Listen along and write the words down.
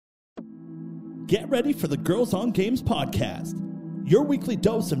Get ready for the Girls on Games podcast, your weekly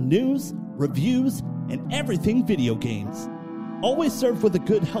dose of news, reviews, and everything video games. Always served with a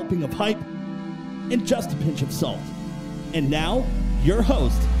good helping of hype and just a pinch of salt. And now, your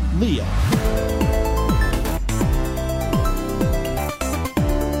host, Leah.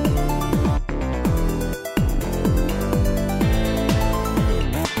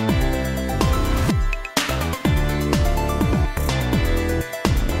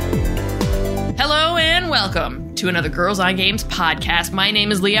 Welcome to another Girls on Games podcast. My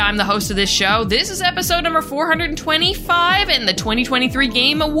name is Leah. I'm the host of this show. This is episode number 425, and the 2023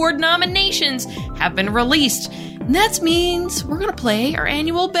 Game Award nominations have been released. And that means we're going to play our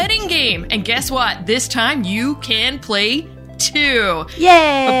annual betting game. And guess what? This time you can play too.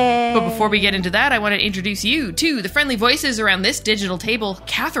 Yay! But before we get into that, I want to introduce you to the friendly voices around this digital table.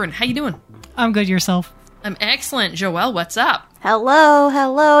 Catherine, how you doing? I'm good. Yourself? I'm excellent. Joelle, what's up?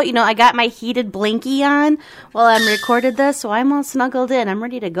 Hello. You know, I got my heated blankie on while I'm recorded this, so I'm all snuggled in. I'm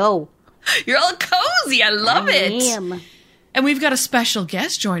ready to go. You're all cozy. I love it. Am. And we've got a special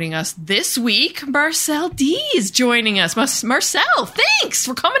guest joining us this week. Marcel D is joining us. Marcel, thanks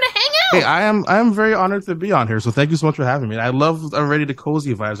for coming to hang out. Hey, I am very honored to be on here, so thank you so much for having me. I'm ready to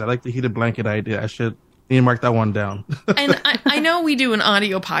cozy vibes. I like the heated blanket idea. I should need to mark that one down. And I know we do an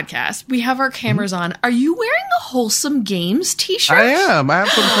audio podcast. We have our cameras on. Are you wearing a Wholesome Games t-shirt? I am. I have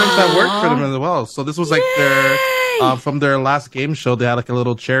some friends that work for them as well. So this was like their from their last game show. They had like a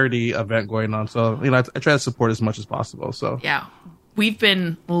little charity event going on. So, you know, I try to support as much as possible. So yeah, we've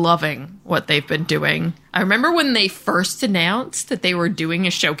been loving what they've been doing. I remember when they first announced that they were doing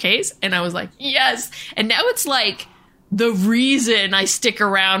a showcase, and I was like, yes. And now it's like, the reason I stick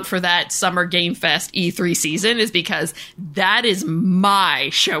around for that Summer Game Fest E3 season is because that is my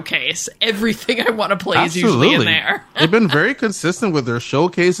showcase. Everything I want to play is usually in there. They've been very consistent with their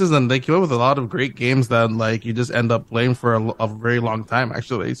showcases, and they came up with a lot of great games that like you just end up playing for a very long time,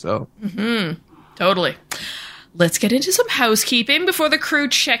 actually. So, Totally. Let's get into some housekeeping before the crew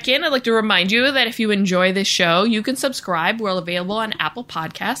check in. I'd like to remind you that if you enjoy this show, you can subscribe. We're available on Apple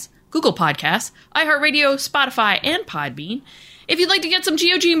Podcasts, Google Podcasts, iHeartRadio, Spotify, and Podbean. If you'd like to get some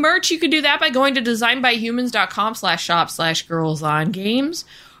GOG merch, you can do that by going to designbyhumans.com/shop/girlsongames.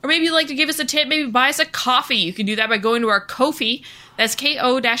 Or maybe you'd like to give us a tip, maybe buy us a coffee. You can do that by going to our Ko-fi. That's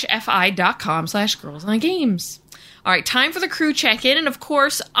ko-fi.com/girlsongames. All right, time for the crew check-in. And of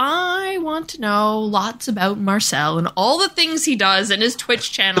course, I want to know lots about Marcel and all the things he does in his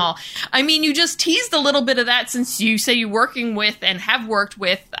Twitch channel. I mean, you just teased a little bit of that since you say you're working with and have worked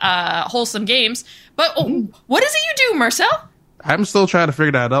with Wholesome Games. But what is it you do, Marcel? I'm still trying to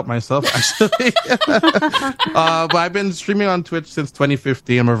figure that out myself, actually. But I've been streaming on Twitch since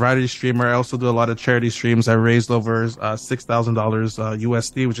 2015. I'm a variety streamer. I also do a lot of charity streams. I raised over $6,000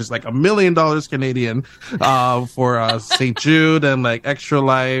 USD, which is like $1 million Canadian, for St. Jude and like Extra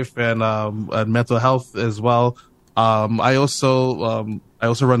Life and mental health as well. I also run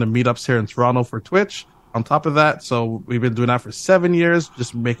the meetups here in Toronto for Twitch. On top of that, so we've been doing that for 7 years,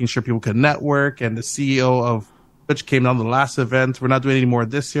 just making sure people can network. And the CEO of Twitch came down to the last event. We're not doing any more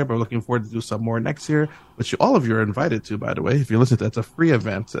this year, but we're looking forward to do some more next year, which all of you are invited to, by the way. If you listen to it, it's a free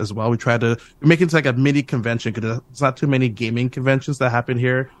event as well. We make it like a mini convention because there's not too many gaming conventions that happen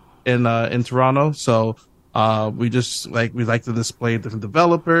here in Toronto. So we like to display different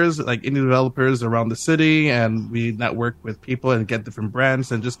developers, like indie developers around the city, and we network with people and get different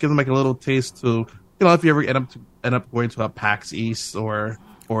brands and just give them like a little taste to, you know, if you ever end up going to a PAX East or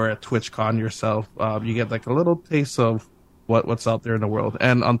a TwitchCon yourself, you get like a little taste of what's out there in the world.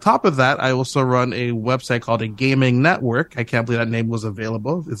 And on top of that, I also run a website called a gaming network. I can't believe that name was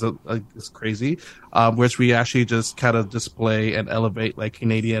available. It's crazy. Which we actually just kind of display and elevate like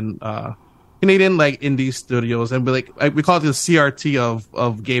Canadian like indie studios, and we call it the CRT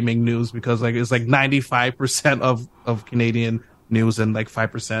of gaming news because like it's like 95% of Canadian news and like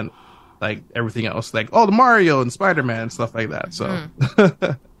 5% like everything else, like the Mario and Spider-Man and stuff like that. So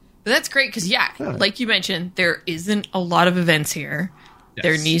that's great because like you mentioned, there isn't a lot of events here. Yes.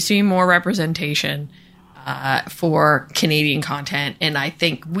 There needs to be more representation for Canadian content, and I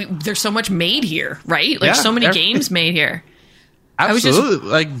think there's so much made here, right? Like so many games made here. Absolutely,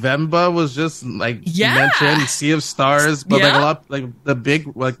 like Vemba was just like you mentioned, Sea of Stars, but like a lot like the big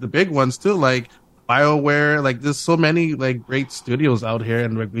ones too, like BioWare. Like there's so many like great studios out here,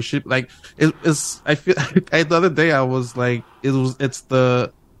 and like we should like it's. I feel the other day I was like it's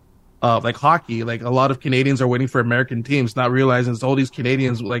the like hockey. Like a lot of Canadians are waiting for American teams, not realizing it's all these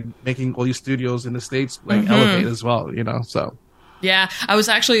Canadians like making all these studios in the States like elevate as well. You know, so. Yeah, I was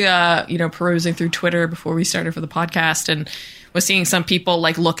actually, perusing through Twitter before we started for the podcast and was seeing some people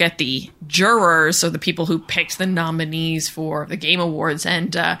like look at the jurors, so the people who picked the nominees for the Game Awards,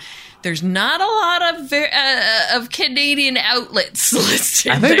 and there's not a lot of Canadian outlets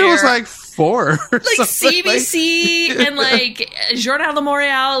listed. I think there was like 4. Like CBC and like Journal de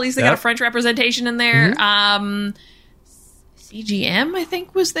Montréal. At least they got a French representation in there. CGM, I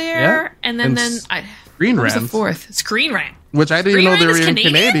think, was there, and then Screen what was Rant. the fourth? Screen Rant. Which I didn't know they were even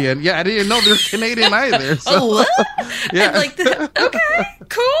Canadian? Canadian. Yeah, I didn't know they were Canadian either. So. Oh, what? Yeah. And like, okay,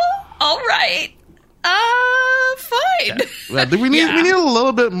 cool, all right, fine. Yeah, we need a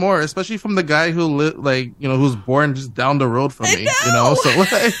little bit more, especially from the guy who who's born just down the road from me. You know, so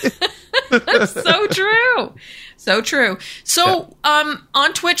like, So true, so true. So,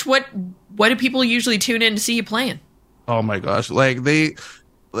 on Twitch, what do people usually tune in to see you playing? oh my gosh,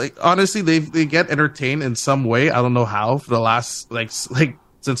 honestly, they get entertained in some way. I don't know how for the last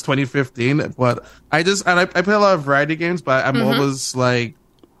since 2015, but I play a lot of variety games, but I'm always like,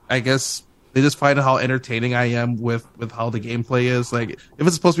 I guess they just find how entertaining I am with how the gameplay is. Like, if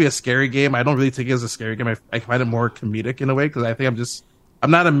it's supposed to be a scary game, I don't really take it as a scary game. I find it more comedic in a way, because I think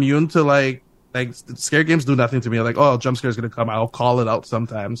I'm not immune to like scary games do nothing to me. Like, oh, jump scare is gonna come. I'll call it out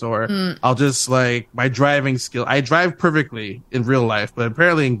sometimes, or I'll just my driving skill. I drive perfectly in real life, but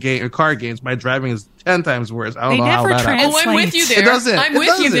apparently in car games, my driving is 10 times worse. I don't know how that happens. Oh, I'm with you there. It doesn't. I'm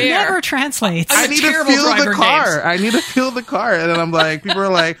with you there. It never translates. I need to feel the car. I need to feel the car, and then I'm like, people are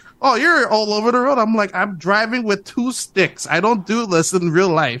like, "Oh, you're all over the road." I'm like, I'm driving with 2 sticks. I don't do this in real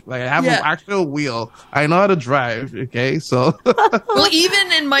life. Like, I have an actual wheel. I know how to drive. Okay, so well,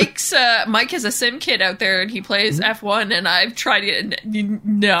 even in Mike has a sim kit out there, and he plays F1, and I've tried it. And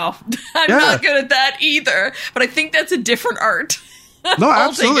no, I'm not good at that either. But I think that's a different art. No,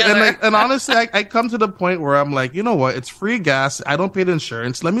 absolutely. And honestly, I come to the point where I'm like, you know what? It's free gas. I don't pay the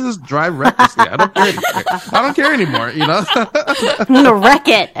insurance. Let me just drive recklessly. I don't care anymore, you know? I'm going to wreck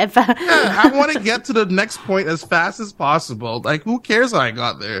it. I want to get to the next point as fast as possible. Like, who cares how I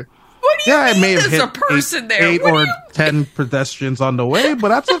got there? What do you mean I may have there's hit a person there? 8 or 10 pedestrians on the way, but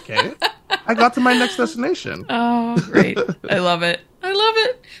that's okay. I got to my next destination. Oh, great. I love it.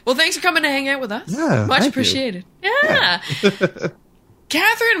 Well, thanks for coming to hang out with us. Yeah, much thank appreciated. You. Yeah.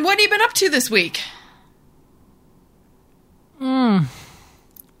 Catherine, what have you been up to this week?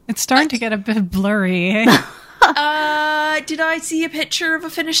 It's starting to get a bit blurry. Did I see a picture of a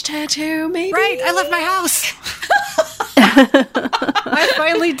finished tattoo, maybe? Right, I left my house. I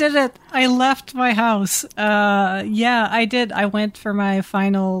finally did it. I left my house. Yeah, I did. I went for my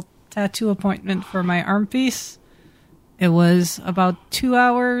final tattoo appointment for my arm piece. It was about 2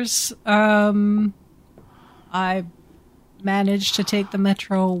 hours. I managed to take the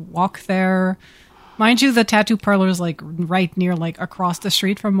metro, walk there. Mind you, the tattoo parlor is like right near, like across the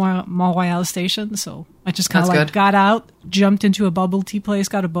street from Montreal Station. So I just kind of like got out, jumped into a bubble tea place,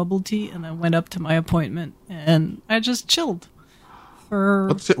 got a bubble tea, and then went up to my appointment. And I just chilled.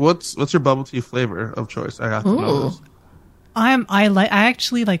 What's your bubble tea flavor of choice? I have to know this. I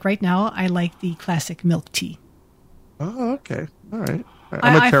actually like right now. I like the classic milk tea. Oh, okay, all right.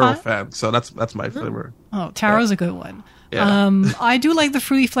 I'm a taro fan, so that's my flavor. Oh, taro's a good one. Yeah. I do like the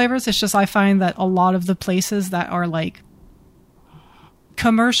fruity flavors. It's just I find that a lot of the places that are like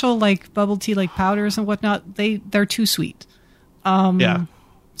commercial, like bubble tea, like powders and whatnot, they're too sweet.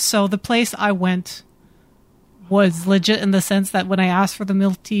 So the place I went was legit in the sense that when I asked for the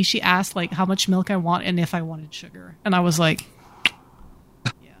milk tea, she asked like how much milk I want and if I wanted sugar, and I was like,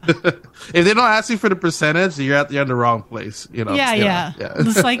 if they don't ask you for the percentage, you're at the wrong place. You know. Yeah.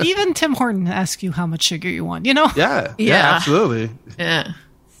 It's like even Tim Horton asks you how much sugar you want. You know. Yeah, absolutely.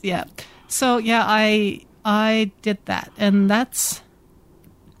 Yeah. So yeah, I did that, and I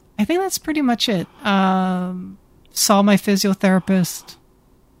think that's pretty much it. Saw my physiotherapist.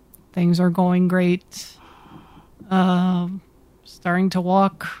 Things are going great. Starting to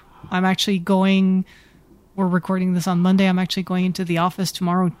walk. I'm actually going. We're recording this on Monday. I'm actually going into the office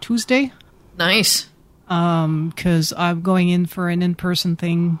tomorrow, Tuesday. Nice. Because I'm going in for an in-person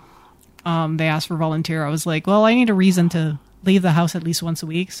thing. They asked for volunteer. I was like, well, I need a reason to leave the house at least once a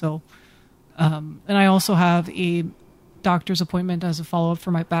week. So, and I also have a doctor's appointment as a follow-up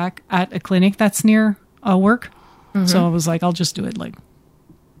for my back at a clinic that's near work. Mm-hmm. So I was like, I'll just do it like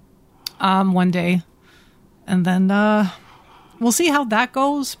one day. And then we'll see how that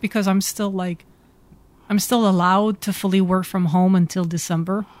goes, because I'm still allowed to fully work from home until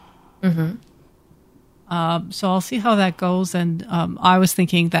December. Mm-hmm. So I'll see how that goes. And I was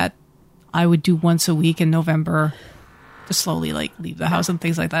thinking that I would do once a week in November to slowly like leave the house and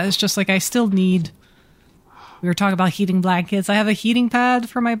things like that. It's just like I still need... We were talking about heating blankets. I have a heating pad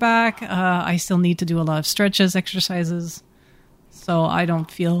for my back. I still need to do a lot of stretches, exercises. So I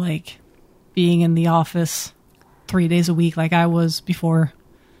don't feel like being in the office 3 days a week like I was before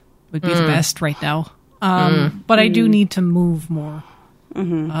would be the best right now. But I do need to move more.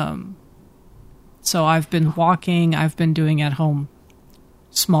 So I've been walking. I've been doing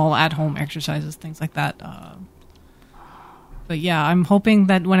small at-home exercises, things like that. But yeah, I'm hoping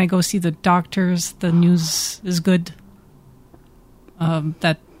that when I go see the doctors, the news is good.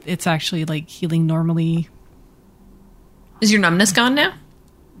 That it's actually like healing normally. Is your numbness gone now?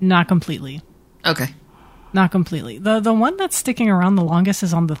 Not completely. Okay. Not completely. The one that's sticking around the longest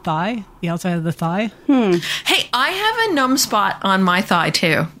is on the thigh, the outside of the thigh. Hey, I have a numb spot on my thigh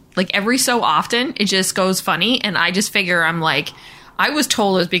too. Like every so often, it just goes funny, and I just figure I'm like, I was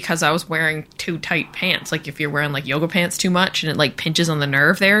told it's because I was wearing too tight pants. Like if you're wearing like yoga pants too much, and it like pinches on the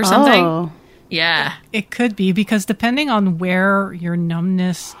nerve there or something. Oh. Yeah. It could be because depending on where your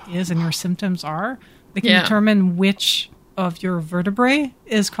numbness is and your symptoms are, they can determine which of your vertebrae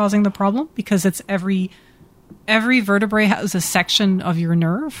is causing the problem, because it's every vertebrae has a section of your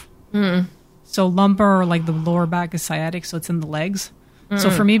nerve. So lumbar, or like the lower back, is sciatic, so it's in the legs. So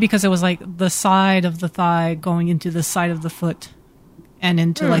for me, because it was like the side of the thigh going into the side of the foot and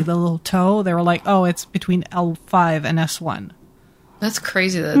into like the little toe, they were like, oh, it's between L5 and S1. That's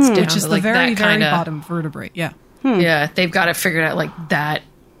crazy. That's down Which is to the like very, that very kind of bottom vertebrae. Yeah. Yeah, they've got it figured out like that.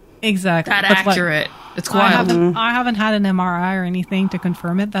 Exactly. That But, like, accurate. It's wild. I haven't had an MRI or anything to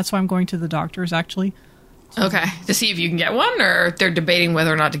confirm it. That's why I'm going to the doctors, actually. Okay, to see if you can get one, or they're debating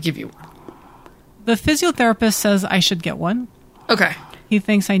whether or not to give you one. The physiotherapist says I should get one. Okay. He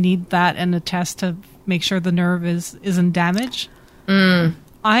thinks I need that and a test to make sure the nerve isn't damaged. I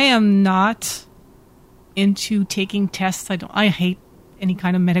am not into taking tests. I hate any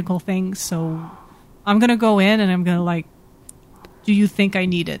kind of medical thing, so I'm going to go in and I'm going to like, do you think I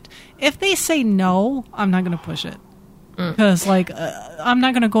need it? If they say no, I'm not going to push it. Because I'm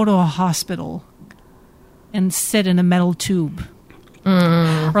not going to go to a hospital and sit in a metal tube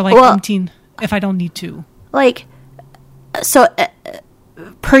for like umpteen if I don't need to. Like, so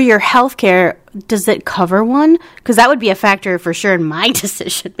per your healthcare, does it cover one? Because that would be a factor for sure in my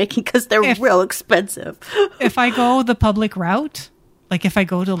decision making, because they're real expensive. If I go the public route, like if I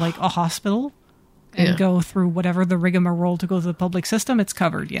go to like a hospital and go through whatever the rigmarole to go to the public system, it's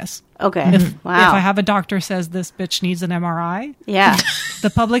covered, yes. Okay. If Wow. I have a doctor says this bitch needs an MRI, Yeah. the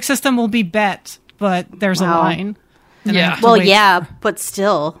public system will be bet, but there's a Wow. line. And I Yeah. have to Well, wait. yeah, but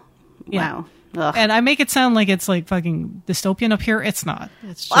still. Yeah. Wow. Ugh. And I make it sound like it's like fucking dystopian up here. It's not.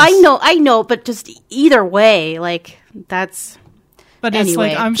 It's just, I know, but just either way, like, that's... But it's Anyway.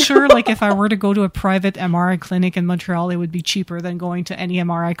 like, I'm sure like if I were to go to a private MRI clinic in Montreal, it would be cheaper than going to any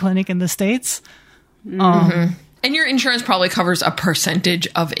MRI clinic in the States. And your insurance probably covers a percentage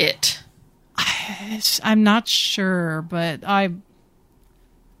of it. I'm not sure, but I'm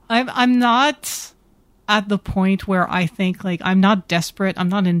not at the point where I think like I'm not desperate. I'm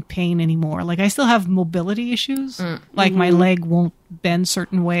not in pain anymore. Like I still have mobility issues. Like my leg won't bend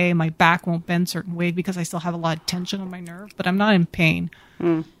certain way. My back won't bend certain way because I still have a lot of tension on my nerve, but I'm not in pain.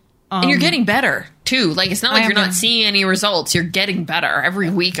 And you're getting better too. Like it's not like you're not seeing any results. You're getting better every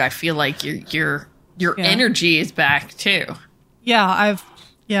week. I feel like your energy is back too.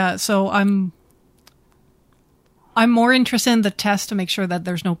 So I'm more interested in the test to make sure that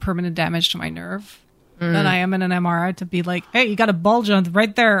there's no permanent damage to my nerve than I am in an MRI to be like, hey, you got a bulge on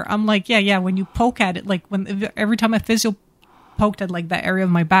right there. I'm like, yeah. When you poke at it, like every time a physio poked at like that area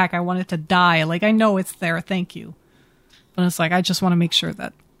of my back, I wanted to die. Like I know it's there. Thank you. But it's like, I just want to make sure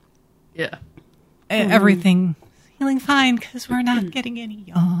that everything is healing fine because we're not getting any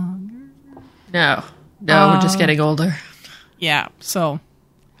younger. No, we're just getting older. Yeah. So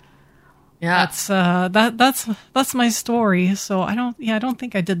Yeah. that's my story. So I don't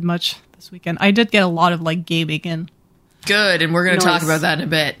think I did much this weekend. I did get a lot of like gaming in. Good, and we're going to talk about that in a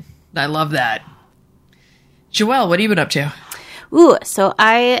bit. I love that. Joelle, what have you been up to? Ooh, so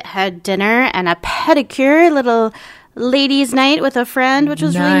I had dinner and a pedicure, little ladies' night with a friend, which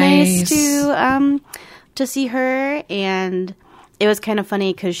was really nice to see her. And it was kind of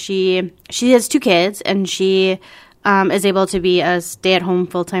funny because she has 2 kids, and she is able to be a stay-at-home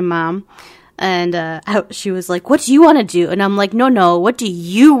full-time mom. And she was like, what do you want to do? And I'm like, no, what do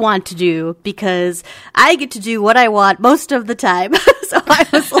you want to do? Because I get to do what I want most of the time. So I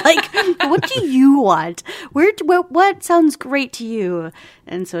was like, what do you want? What sounds great to you?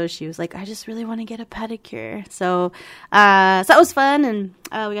 And so she was like, I just really want to get a pedicure. So that was fun. And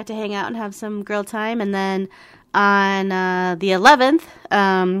we got to hang out and have some girl time. And then on the 11th,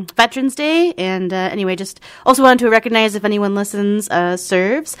 Veterans Day. And anyway, just also wanted to recognize if anyone listens,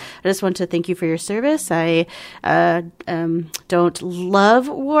 serves. I just want to thank you for your service. I don't love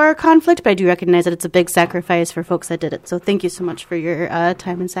war conflict, but I do recognize that it's a big sacrifice for folks that did it. So thank you so much for your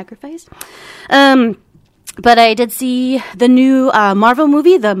time and sacrifice. But I did see the new Marvel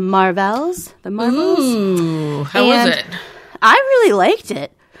movie, The Marvels. Ooh, how was it? I really liked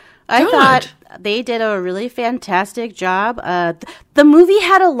it. I Good. thought they did a really fantastic job. The movie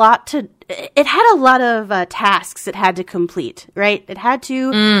had a lot of tasks it had to complete, right? It had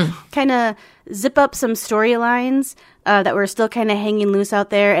to kind of zip up some storylines that were still kind of hanging loose out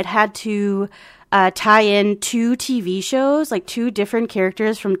there. It had to tie in 2 TV shows, like 2 different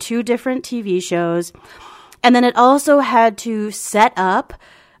characters from 2 different TV shows. And then it also had to set up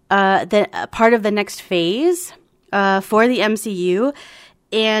the part of the next phase for the MCU.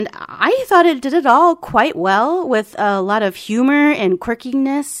 And I thought it did it all quite well, with a lot of humor and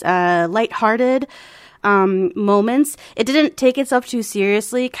quirkiness, lighthearted moments. It didn't take itself too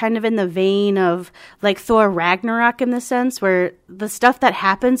seriously, kind of in the vein of like Thor Ragnarok, in the sense where the stuff that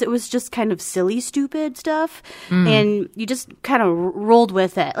happens, it was just kind of silly, stupid stuff. And you just kind of rolled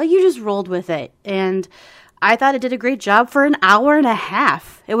with it. Like, you just rolled with it. And I thought it did a great job for an hour and a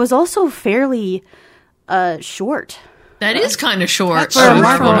half. It was also fairly short. That is kind of short For a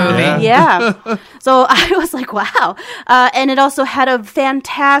Marvel movie. Yeah. So I was like, wow. And it also had a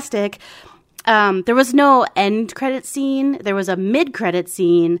fantastic, there was no end credit scene. There was a mid credit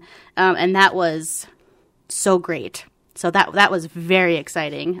scene. And that was so great. So that was very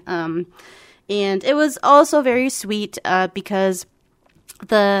exciting. And it was also very sweet, because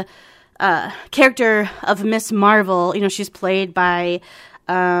the character of Miss Marvel, she's played by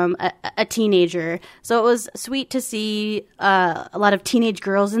a teenager. So it was sweet to see a lot of teenage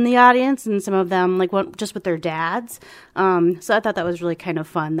girls in the audience, and some of them went just with their dads. So I thought that was really kind of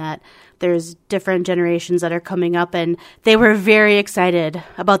fun, that there's different generations that are coming up, and they were very excited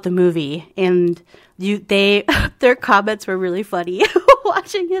about the movie, and their comments were really funny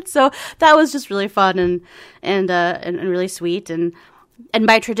watching it. So that was just really fun and really sweet. And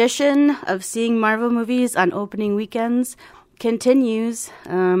by tradition of seeing Marvel movies on opening weekends continues.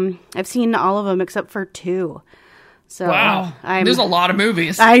 I've seen all of them except for 2. So Wow. There's a lot of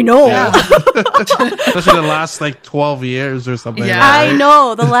movies. I know. Yeah. Especially the last 12 years or something. Yeah. Right? I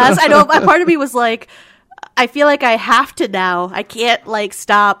know. I know. Part of me was like, I feel like I have to now. I can't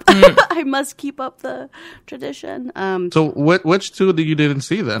stop. I must keep up the tradition. So which 2 you didn't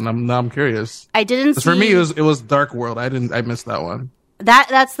see then? I'm curious. I didn't see. For me, it was Dark World. I missed that one.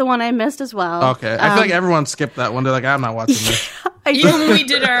 That's the one I missed as well. Okay, I feel like everyone skipped that one. They're like, I'm not watching this. Even when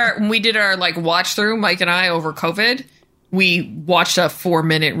we did our watch through, Mike and I, over COVID, we watched a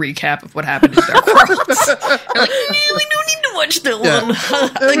 4-minute recap of what happened in Dark World. We're like, we don't need to watch that one.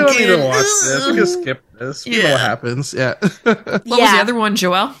 We don't need to watch this. We can skip this. We know what happens. Yeah. What was the other one,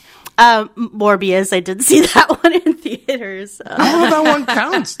 Joelle? Morbius. I did see that one in theaters. I don't know if that one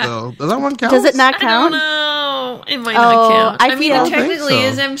counts, though. Does that one count? Does it not I count? don't know. It might not count. I mean, feel- it technically I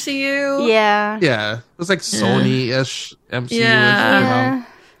is think MCU. Yeah. Yeah. It was Sony-ish MCU. Yeah.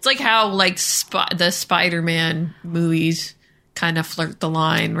 It's like how the Spider-Man movies kind of flirt the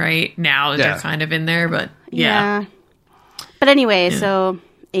line right now. They're kind of in there, but yeah. But anyway, so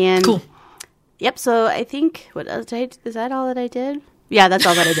and Cool. Yep. So I think what else did I? Is that all that I did? Yeah, that's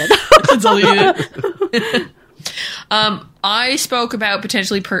all that I did. That's all you did. I spoke about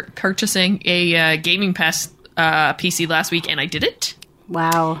potentially purchasing a Gaming Pass PC last week, and I did it.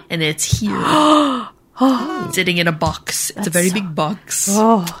 Wow. And it's here. It's sitting in a box. It's a very big box.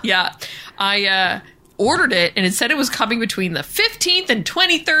 Oh. Yeah. I ordered it, and it said it was coming between the 15th and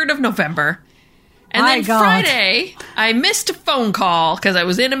 23rd of November. And My then God. Friday, I missed a phone call because I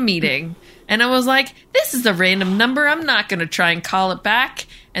was in a meeting. And I was like, this is a random number. I'm not going to try and call it back.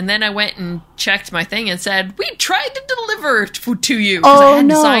 And then I went and checked my thing and said, we tried to deliver to you. Because I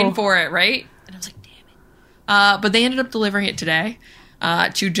hadn't signed for it, right? And I was like, damn it. But they ended up delivering it today.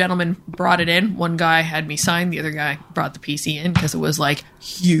 2 gentlemen brought it in. One guy had me sign. The other guy brought the PC in because it was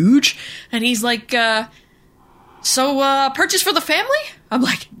huge. And he's like, so purchase for the family? I'm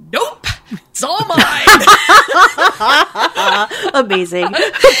like, nope. It's all mine. Amazing.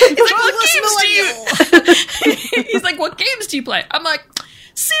 He's like, what games do you play? I'm like,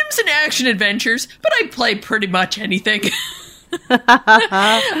 Sims and action adventures, but I play pretty much anything.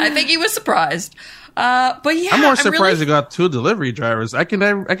 I think he was surprised. But yeah, I'm more surprised you got 2 delivery drivers. I can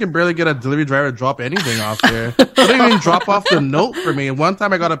barely get a delivery driver to drop anything off there. They didn't even drop off the note for me. And one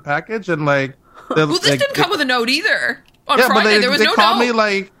time I got a package and well, this didn't come with a note either. on Friday. There was no note. They called me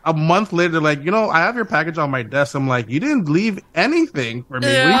like a month later, like, I have your package on my desk. I'm like, you didn't leave anything for me.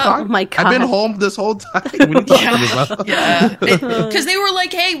 What are you talking? Oh my God. I've been home this whole time. What are you talking about? Yeah. Because they were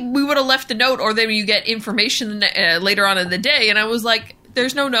like, hey, we would have left a note, or then you get information later on in the day. And I was like,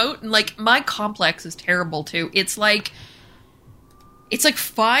 there's no note. And like, my complex is terrible too. It's like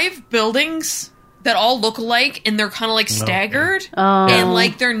 5 buildings that all look alike, and they're kind of like staggered. And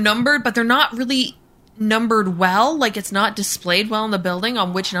like, they're numbered, but they're not really numbered well. Like, it's not displayed well in the building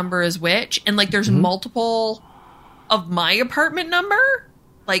on which number is which. And like, there's multiple of my apartment number.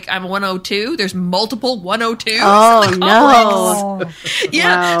 Like, I'm 102. There's multiple 102s. Oh, no.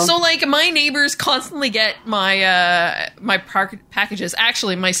 Yeah. Wow. So, like, my neighbors constantly get my packages.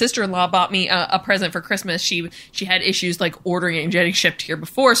 Actually, my sister-in-law bought me a present for Christmas. She had issues, like, ordering it and getting shipped here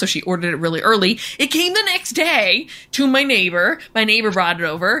before, so she ordered it really early. It came the next day to my neighbor. My neighbor brought it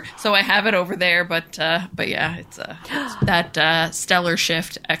over, so I have it over there. But yeah, it's that Stellar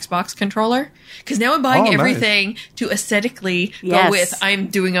Shift Xbox controller. Because now I'm buying everything to aesthetically go with.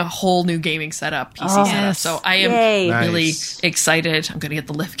 I'm doing a whole new gaming setup, PC setup. So I am really excited. I'm going to get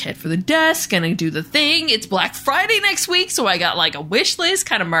the lift kit for the desk and I do the thing. It's Black Friday next week, so I got like a wish list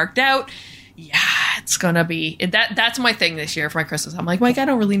kind of marked out. Yeah, it's going to be... That's my thing this year for my Christmas. I'm like, Mike, I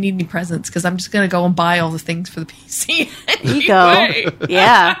don't really need any presents because I'm just going to go and buy all the things for the PC anyway. You go.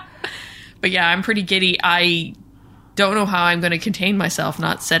 Yeah. But yeah, I'm pretty giddy. I don't know how I'm going to contain myself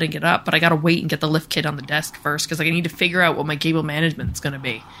not setting it up, but I got to wait and get the lift kit on the desk first because I need to figure out what my cable management is going to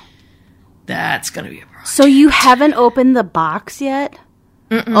be. That's going to be a problem. So you haven't opened the box yet?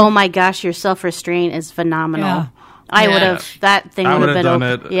 Mm-mm. Oh my gosh, your self-restraint is phenomenal. Yeah. I would have, that thing would have been done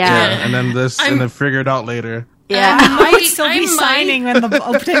open. it. Yeah. And then and then figure it out later. Yeah. I might still be signing when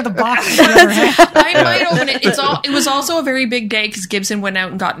opening the box. I might open it. It was also a very big day because Gibson went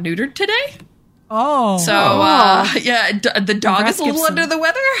out and got neutered today. Oh. So, yeah, the dog is a little under the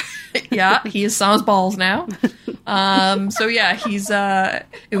weather. Yeah, he is sans balls now. So, yeah,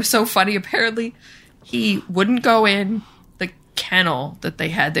 it was so funny. Apparently, he wouldn't go in the kennel that they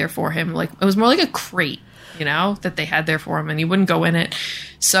had there for him. Like, it was more like a crate, that they had there for him, and he wouldn't go in it.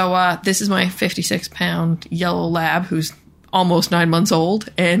 So, this is my 56-pound yellow lab who's almost 9 months old,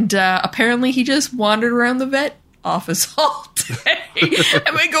 and apparently he just wandered around the vet office all day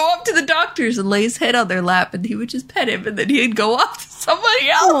and would go up to the doctors and lay his head on their lap and he would just pet him and then he'd go off to somebody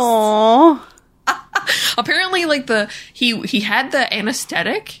else. Apparently, like, he had the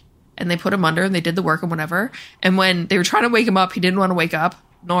anesthetic and they put him under and they did the work and whatever, and when they were trying to wake him up, he didn't want to wake up.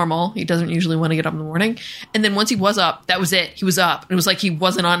 Normal. He doesn't usually want to get up in the morning. And then once he was up, that was it. He was up. And it was like he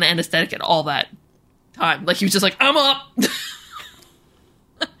wasn't on anesthetic at all that time. Like, he was just like, I'm up.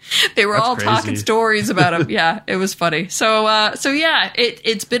 They were all crazy. Talking stories about him. Yeah, it was funny. So yeah,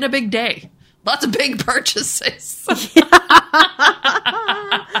 it's been a big day. Lots of big purchases.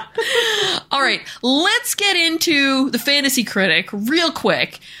 All right, let's get into the Fantasy Critic real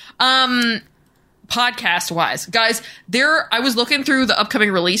quick. Podcast-wise, guys, I was looking through the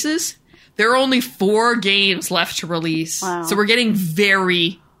upcoming releases. There are only 4 games left to release. Wow. So we're getting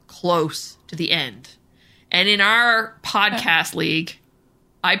very close to the end. And in our podcast league,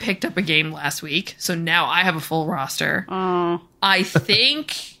 I picked up a game last week, so now I have a full roster. I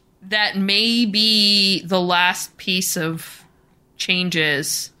think that may be the last piece of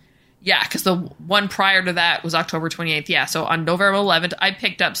changes. Yeah, because the one prior to that was October 28th. Yeah, so on November 11th, I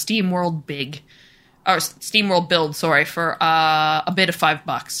picked up SteamWorld Build, for a bid of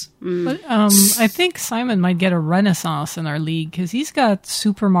 $5. But, I think Simon might get a renaissance in our league because he's got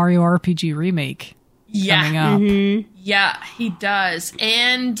Super Mario RPG Remake coming up. Mm-hmm. Yeah, he does.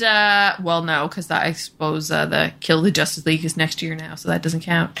 And, no, because I suppose the Kill the Justice League is next year now, so that doesn't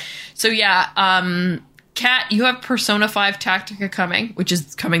count. So, yeah, Kat, you have Persona 5 Tactica coming, which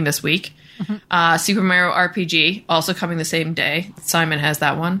is coming this week. Mm-hmm. Super Mario RPG, also coming the same day. Simon has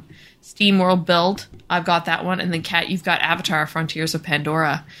that one. SteamWorld Build, I've got that one. And then, Kat, you've got Avatar Frontiers of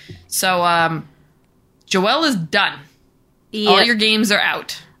Pandora. So, Joelle is done. Yep. All your games are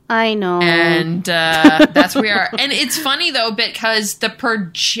out. I know. And that's where we are. And it's funny, though, because the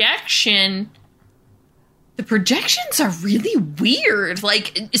projections are really weird.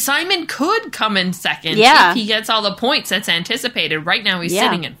 Like, Simon could come in second if he gets all the points that's anticipated. Right now, he's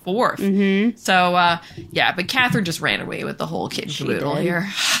sitting in 4th. Mm-hmm. So, but Catherine just ran away with the whole kit and caboodle here.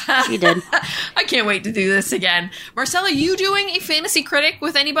 She did. I can't wait to do this again. Marcel, are you doing a Fantasy Critic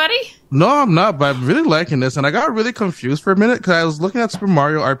with anybody? No, I'm not, but I'm really liking this. And I got really confused for a minute because I was looking at Super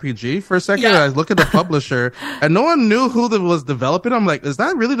Mario RPG for a second. And I looked at the publisher and no one knew who was developing. I'm like, is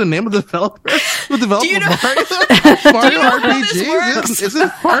that really the name of the developer? Who developed Do you know- Mario know how this RPG? works? Is it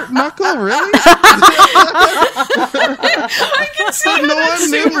Fart Knuckle? Really? I can see how No that's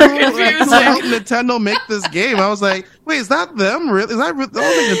one knew super who confusing. helped Nintendo make this game. I was like, wait, is that them? Really? I don't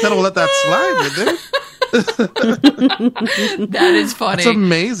think Nintendo will let that slide, did they? That is funny. It's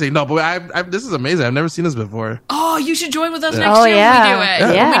amazing. No, but this is amazing. I've never seen this before. Oh, you should join with us Yeah. next Oh, year yeah. when we do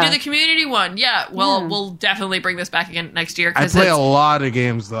it. Yeah. When we do the community one. Yeah. Well, we'll definitely bring this back again next year. I play a lot of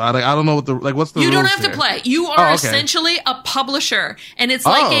games though. I don't know what's the You don't rules have to here? play. You are okay. essentially a publisher, and it's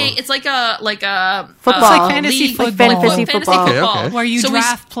like a Football. It's like fantasy league- football. Like fantasy football. Okay. Where you So we-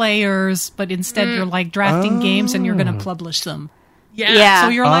 draft players, but instead you're like drafting games and you're going to publish them. Yeah. Yeah. So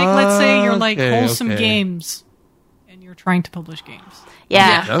you're like, let's say you're like Okay, wholesome okay. games, and you're trying to publish games.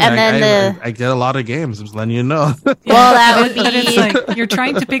 Yeah. Yeah. And I then I get a lot of games. I'm just letting you know. well, that would But it's be like you're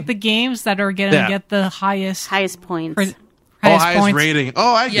trying to pick the games that are going to Yeah. get the highest highest points. highest points. rating.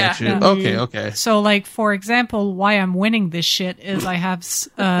 Oh, I get you. Yeah. Okay. So, like for example, why I'm winning this shit is I have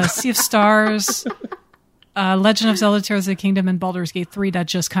Sea of Stars, Legend of Zelda: Tears of the Kingdom, and Baldur's Gate 3 that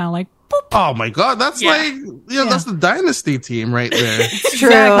just kind of like boop. Oh my god, that's Yeah. that's the Dynasty team right there. It's true.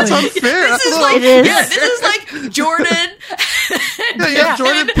 That's unfair. This is That's like It is. yeah, this is like Jordan. yeah, you have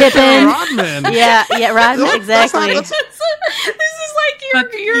Jordan Pippin. Pippen and Rodman. Yeah, Rodman, That's exactly. not- that's- This is like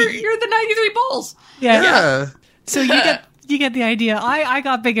you're the 93 Bulls. yeah. So you get the idea. I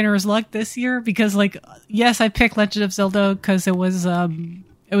got beginner's luck this year because like yes, I picked Legend of Zelda because it was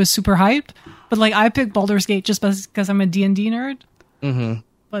super hyped, but like I picked Baldur's Gate just because I'm a D&D nerd. Mm-hmm.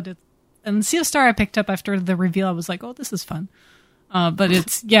 But and Sea of Star I picked up after the reveal. I was like, oh, this is fun. But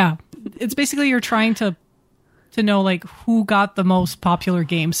it's basically you're trying to know like who got the most popular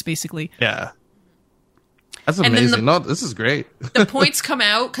games basically. Yeah. That's And then amazing. No, this is great. The points come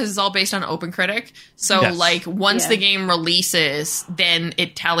out because it's all based on OpenCritic. So, Yes. like, once Yeah. the game releases, then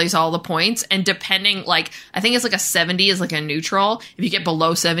it tallies all the points. And depending, like, I think it's like a 70 is like a neutral. If you get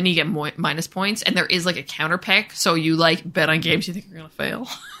below 70, you get minus points. And there is like a counter pick. So you, like, bet on games you think you're going to fail.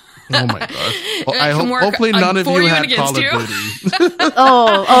 Oh my gosh. Well, It I can hope work hopefully none of for you you had and Call of against Duty.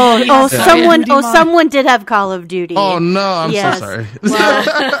 Oh, Yeah. someone did have Call of Duty. Oh no, I'm Yes. so sorry.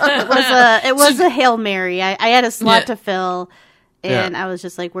 Well, it was a Hail Mary. I had a slot Yeah. to fill, and Yeah. I was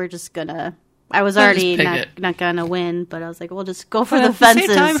just like, we're just gonna. I was We'll already just pick not gonna win, but I was like, we'll just go for But the at fences.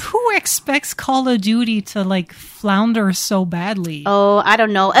 the same time, who expects Call of Duty to like flounder so badly? Oh, I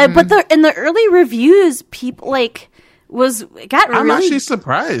don't know. But in the early reviews, people got I'm really. actually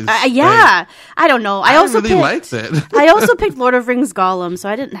surprised. Yeah, I don't know. I also really picked, liked it. I also picked Lord of Rings Gollum, so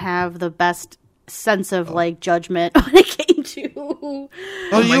I didn't have the best sense of like judgment when it came to. Oh,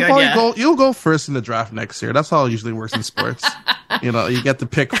 my you'll God, probably yeah. you'll go first in the draft next year. That's how it usually works in sports. You get to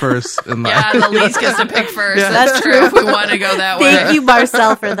pick first. And Yeah, the least gets to pick first. Yeah. That's That's true true. if we want to go that Thank way. you,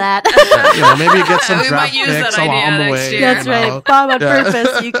 Marcel, for that. maybe you get some We draft might use picks that idea along the next way. year. That's you know. right, Bob, on Yeah.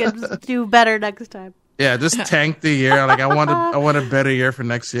 purpose. So you can do better next time. Yeah, just tank the year. Like I want a better year for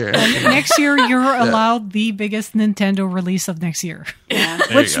next year. Next year, you're allowed the biggest Nintendo release of next year. Yeah.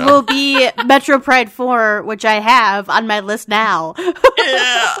 There Which you go. will be Metro Pride 4, which I have on my list now.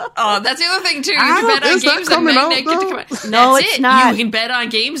 Yeah. Oh, that's the other thing too. You can bet on is that games that coming might out, not get to though? come out. No, That's it's it. not. You can bet on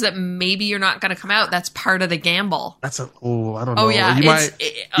games that maybe you're not going to come out. That's part of the gamble. I don't know. Oh, yeah, you it's-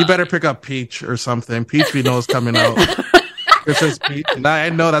 you better pick up Peach or something. Peach we know is coming out. Christmas Peach. And I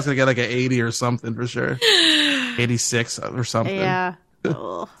know that's gonna get like an 80 or something for sure. 86 or something. Yeah.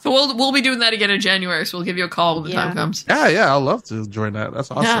 Ugh. So we'll be doing that again in January. So we'll give you a call when the Yeah. time comes. Yeah, I'd love to join that.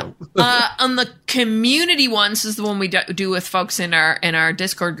 That's awesome. On the community one, this is the one we do with folks in our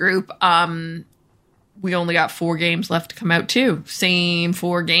Discord group. We only got 4 games left to come out too. Same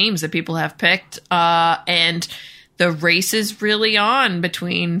 4 games that people have picked, and the race is really on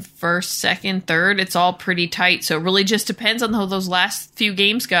between first, second, third. It's all pretty tight, so it really just depends on how those last few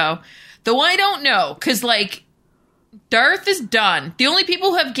games go. Though I don't know, because like Darth is done. The only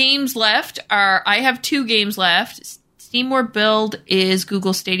people who have games left are I have 2 games left. Steamworld Build is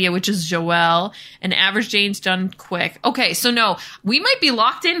Google Stadia, which is Joelle, and Average Jane's done quick. Okay, so no, we might be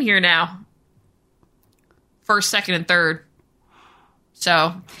locked in here now. First, second, and third.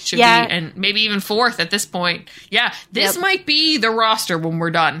 So should Yeah. be, and maybe even fourth at this point. Yeah, this Yep. might be the roster when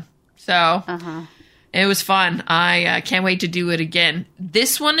we're done. So it was fun. I can't wait to do it again.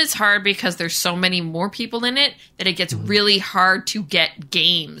 This one is hard because there's so many more people in it that it gets really hard to get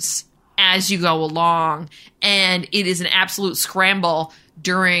games as you go along. And it is an absolute scramble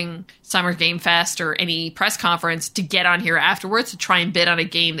during Summer Game Fest or any press conference to get on here afterwards to try and bid on a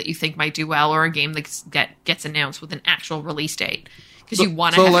game that you think might do well or a game that gets announced with an actual release date. Because you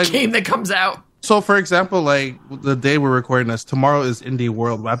want to so, have like- a game that comes out. So, for example, like the day we're recording this, tomorrow is Indie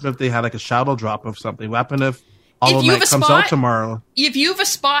World. What happened if they had like a shadow drop of something? What happened if Hollow Knight comes out tomorrow? If you have a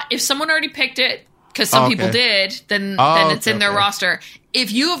spot, if someone already picked it, because some people did, then it's in their roster.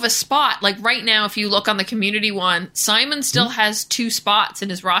 If you have a spot, like right now, if you look on the community one, Simon still has 2 spots in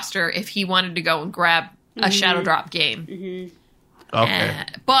his roster if he wanted to go and grab a shadow drop game. Mm-hmm. Okay.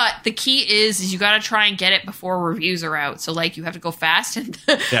 But the key is you got to try and get it before reviews are out. So, like, you have to go fast, and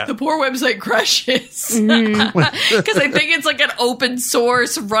the poor website crashes. Because I think it's like an open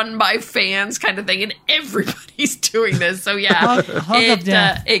source run by fans kind of thing, and everybody's doing this. So, yeah,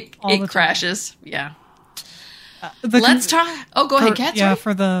 it crashes. Yeah. Let's talk. Oh, go ahead, Kat. Yeah,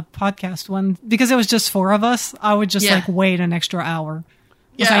 for the podcast one, because it was just 4 of us, I would just like wait an extra hour.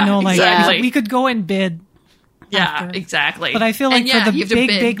 Because I know, like, we could go and bid. Yeah, after. Exactly. But I feel like for the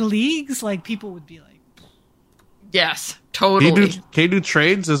big leagues, like, people would be like, yes, totally. Can you do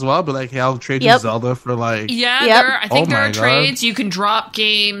trades as well? But like, hey, I'll trade you Zelda for like... Yeah, I think there are trades. You can drop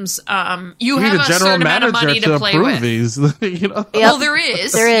games. You have a certain amount of money to play with. These, you know? Well, there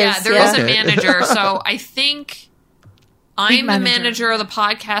is. There is a manager. So I think I'm the manager of the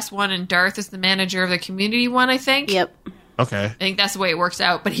podcast one, and Darth is the manager of the community one, I think. Yep. Okay. I think that's the way it works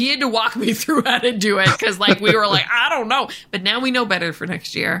out. But he had to walk me through how to do it because, like, we were like, I don't know. But now we know better for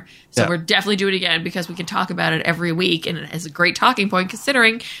next year. So we're definitely doing it again because we can talk about it every week. And it is a great talking point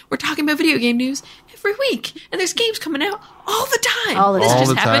considering we're talking about video game news every week. And there's games coming out all the time. This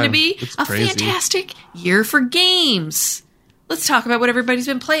just happened to be a fantastic year for games. Let's talk about what everybody's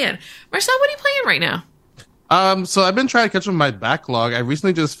been playing. Marcel, what are you playing right now? So I've been trying to catch up with my backlog. I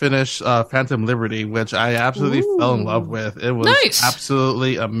recently just finished Phantom Liberty, which I absolutely fell in love with. It was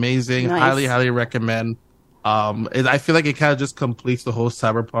absolutely amazing. Highly, highly recommend. I feel like it kind of just completes the whole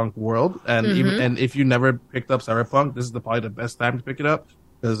Cyberpunk world. And and if you never picked up Cyberpunk, this is probably the best time to pick it up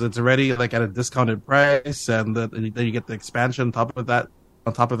because it's already like at a discounted price, and then you get the expansion on top of that.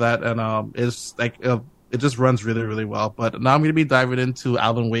 And it's like it just runs really, really well. But now I'm going to be diving into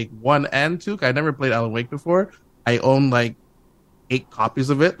Alan Wake 1 and 2. I never played Alan Wake before. I own like 8 copies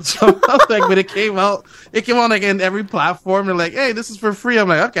of it. So like when it came out like in every platform. They're like, hey, this is for free. I'm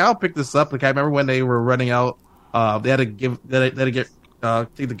like, okay, I'll pick this up. Like I remember when they were running out, they had to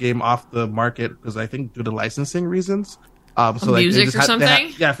take the game off the market because I think due to licensing reasons. So like music or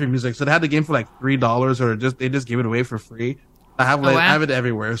something? For music. So they had the game for like $3 or they just gave it away for free. I have it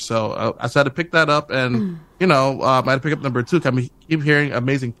everywhere, so I had to pick that up, and I had to pick up number 2. I keep hearing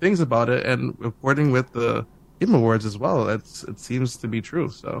amazing things about it, and according with the Game Awards as well, it seems to be true.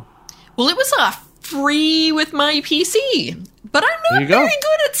 So, well, it was free with my PC, but I'm not very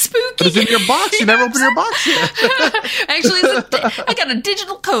good at spooky. But it's in your box. You never opened your box yet. Actually, I got a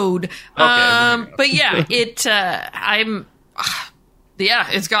digital code. But yeah,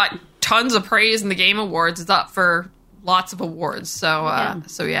 it's got tons of praise in the Game Awards. It's up for lots of awards, so I'm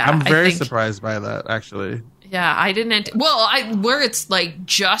very surprised by that, actually. Yeah, I didn't. Where it's like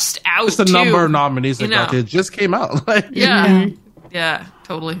just out. Just the number of nominees, it just came out. Yeah,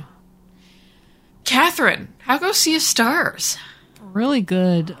 totally. Catherine, how goes Sea of Stars? Really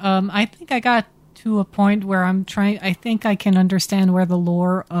good. I think I got to a point where I think I can understand where the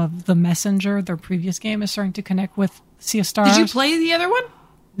lore of The Messenger, their previous game, is starting to connect with Sea of Stars. Did you play the other one?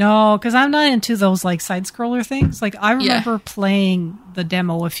 No, because I'm not into those like side scroller things. Like I remember playing the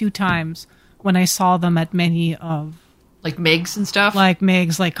demo a few times when I saw them at many of like MIGs and stuff. Like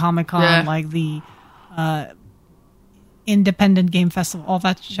MIGs, like Comic-Con, like the Independent Game Festival, all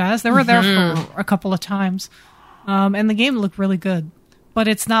that jazz. They were there for a couple of times. And the game looked really good. But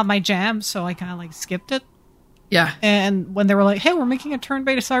it's not my jam, so I kind of like skipped it. Yeah. And when they were like, hey, we're making a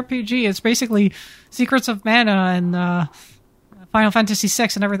turn-based RPG, it's basically Secrets of Mana and Final Fantasy VI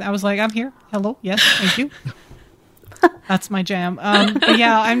and everything. I was like, I'm here. Hello. Yes. Thank you. That's my jam. But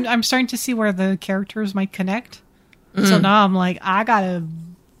yeah, I'm starting to see where the characters might connect. So now I'm like, I gotta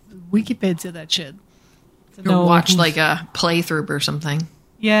Wikipedia that shit. Or watch like a playthrough or something.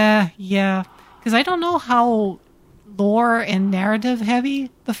 Yeah. Because I don't know how lore and narrative heavy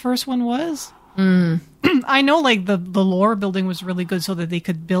the first one was. I know like the lore building was really good so that they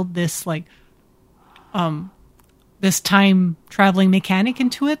could build this like this time traveling mechanic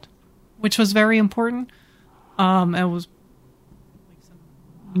into it, which was very important. It was like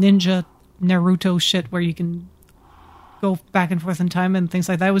some ninja Naruto shit where you can go back and forth in time and things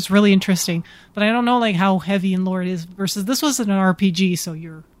like that. It was really interesting, but I don't know like how heavy in lore it is versus this was an RPG, so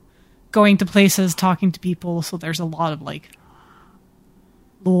you're going to places, talking to people, so there's a lot of like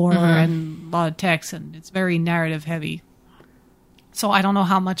lore and a lot of text, and it's very narrative heavy. So I don't know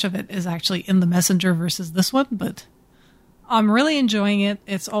how much of it is actually in the Messenger versus this one, but I'm really enjoying it.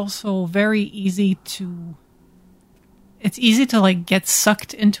 It's also very easy to... It's easy to, like, get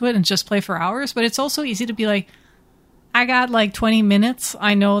sucked into it and just play for hours, but it's also easy to be like, I got, like, 20 minutes.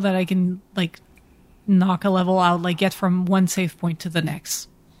 I know that I can, like, knock a level out, like, get from one save point to the next,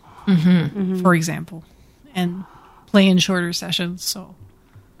 for example, and play in shorter sessions, so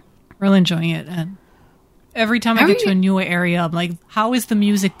really enjoying it. And every time I get to a new area, I'm like, how is the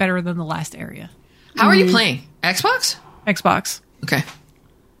music better than the last area? How are you playing? Xbox? Xbox. Okay.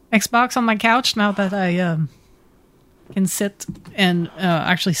 Xbox on my couch now that I can sit and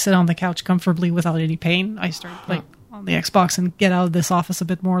actually sit on the couch comfortably without any pain. I started playing on the Xbox and get out of this office a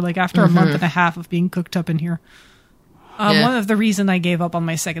bit more, like after a month and a half of being cooked up in here. One of the reasons I gave up on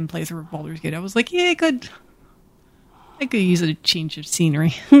my second playthrough of Baldur's Gate, I was like, yeah, I could use a change of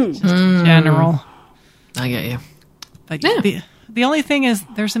scenery. Just in general. I get you. But the only thing is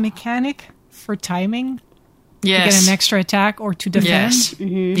there's a mechanic for timing. Yes. To get an extra attack or to defend. Yes.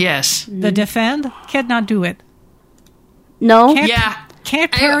 Yes. The defend cannot do it. No?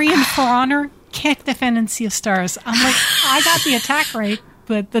 Can't parry in For Honor, can't defend in Sea of Stars. I'm like, I got the attack right,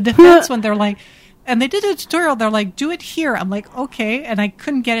 but the defense one, they're like, and they did a tutorial, they're like, do it here. I'm like, okay, and I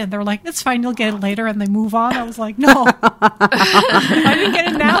couldn't get it. They're like, it's fine, you'll get it later, and they move on. I was like, no. I didn't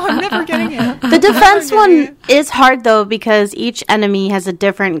get it now, I'm never getting it. The defense one is hard, though, because each enemy has a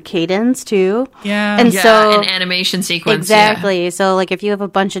different cadence, too. Yeah. And so an animation sequence. Exactly. So, like, if you have a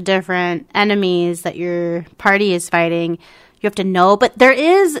bunch of different enemies that your party is fighting, you have to know. But there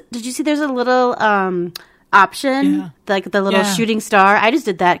is, did you see there's a little option, like the little shooting star? I just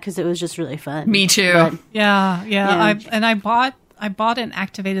did that because it was just really fun. Me too. But, I bought and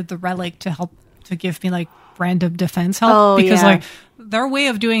activated the relic to help to give me like random defense help because like their way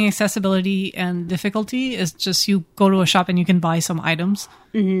of doing accessibility and difficulty is just you go to a shop and you can buy some items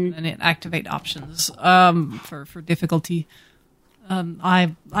and it activate options for difficulty.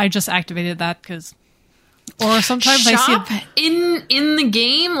 I just activated that because. Or sometimes Shop I see in the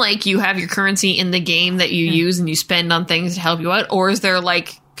game, like you have your currency in the game that you use and you spend on things to help you out, or is there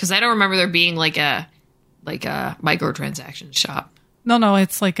like, because I don't remember there being like a microtransaction shop. No,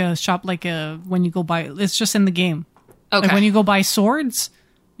 it's like a shop, like when you go buy, it's just in the game. Okay. Like when you go buy swords,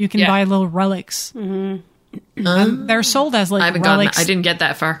 you can buy little relics. And they're sold as like relics. I didn't get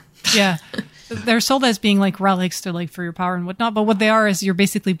that far. Yeah. They're sold as being like relics to like for your power and whatnot, but what they are is you're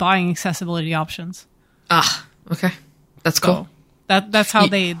basically buying accessibility options. Ah, okay. That's cool. So that's how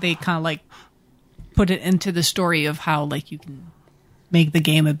they kind of like put it into the story of how like you can make the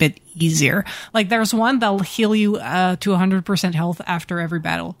game a bit easier. Like there's one that'll heal you to 100% health after every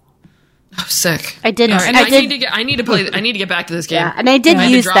battle. Oh, sick. I did. Right. I need to get back to this game. Yeah, and I did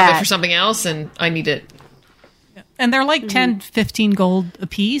use drop that it for something else, and I need it. And they're like 10, 15 gold a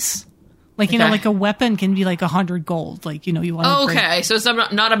piece. Like, you know, like a weapon can be like 100 gold. Like, you know, you want to okay, so it's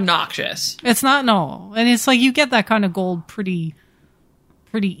not obnoxious. It's not, no. And it's like you get that kind of gold pretty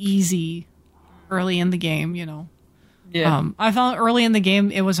easy early in the game, you know. Yeah. I found early in the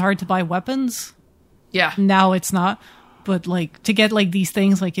game it was hard to buy weapons. Yeah. Now it's not. But like to get like these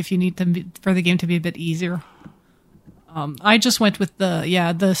things, like if you need them for the game to be a bit easier. I just went with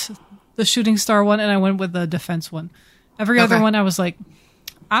the shooting star one and I went with the defense one. Every other one I was like,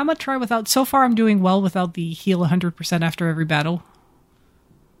 I'm going to try without... So far, I'm doing well without the heal 100% after every battle.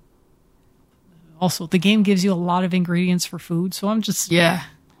 Also, the game gives you a lot of ingredients for food, so I'm just...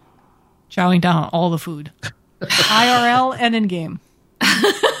 chowing down on all the food. IRL and in-game.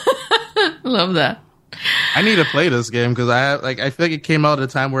 Love that. I need to play this game because I feel like it came out at a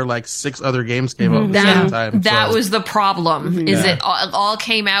time where like 6 other games came out at the same time. That was the problem. Is it all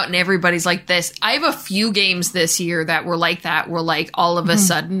came out and everybody's like this. I have a few games this year that were like that. Where like all of a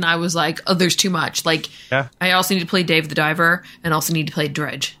sudden I was like, oh, there's too much. Like I also need to play Dave the Diver and also need to play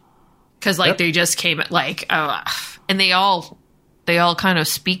Dredge because like they just came at like and they all kind of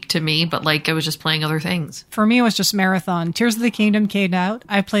speak to me, but like I was just playing other things. For me, it was just Marathon. Tears of the Kingdom came out.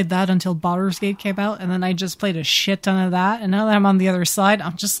 I played that until Baldur's Gate came out, and then I just played a shit ton of that. And now that I'm on the other side,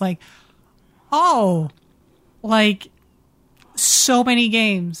 I'm just like, oh, like so many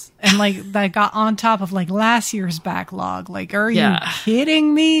games, and like that got on top of like last year's backlog. Like, are you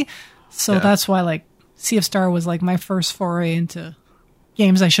kidding me? So that's why like Sea of Star was like my first foray into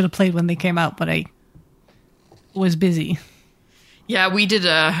games I should have played when they came out, but I was busy. Yeah, we did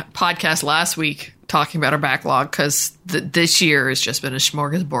a podcast last week talking about our backlog because this year has just been a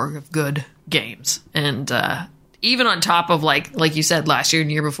smorgasbord of good games. And even on top of, like you said, last year and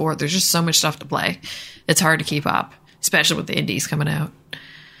the year before, there's just so much stuff to play. It's hard to keep up, especially with the indies coming out.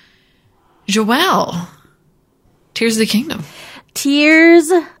 Joelle, Tears of the Kingdom.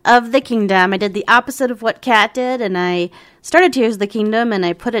 Tears of the Kingdom. I did the opposite of what Kat did, and I started Tears of the Kingdom, and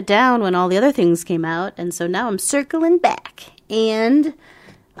I put it down when all the other things came out, and so now I'm circling back. And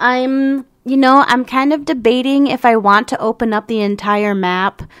I'm kind of debating if I want to open up the entire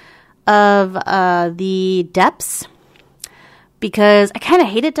map of the depths, because I kind of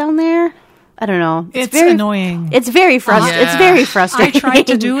hate it down there. I don't know. It's very annoying. It's very frustrating. It's very frustrating. I tried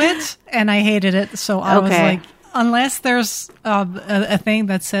to do it, and I hated it, so I was like, unless there's a thing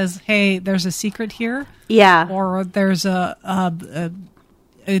that says, hey, there's a secret here. Yeah. Or there's a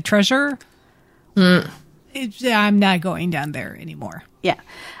treasure. I'm not going down there anymore. Yeah.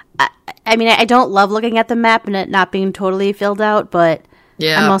 I mean, I don't love looking at the map and it not being totally filled out, but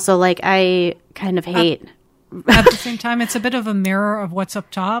I'm also like, I kind of hate. At the same time, it's a bit of a mirror of what's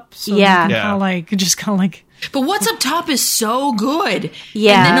up top. So you can kind of like... But what's up top is so good.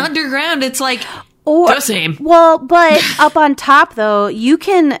 Yeah. And then underground, it's like... the same. Well, but up on top, though, you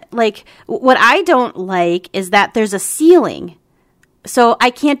can, like, what I don't like is that there's a ceiling. So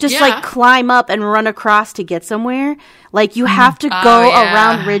I can't just, like, climb up and run across to get somewhere. Like, you have to go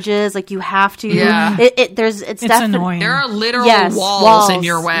around ridges. Like, you have to. Yeah. It's annoying. There are literal walls in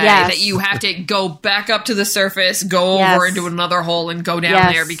your way that you have to go back up to the surface, go over into another hole, and go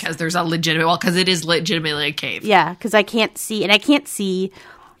down there because there's a legitimate wall. Because it is legitimately a cave. Yeah, because I can't see. And I can't see...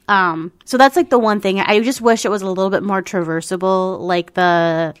 so that's like the one thing. I just wish it was a little bit more traversable, like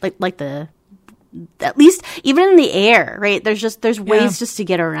the at least even in the air, right? There's ways just to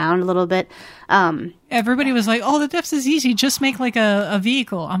get around a little bit. Everybody was like, "Oh, the depths is easy. Just make like a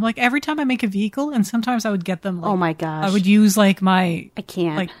vehicle." I'm like, every time I make a vehicle, and sometimes I would get them. Like, oh my gosh! I would use like I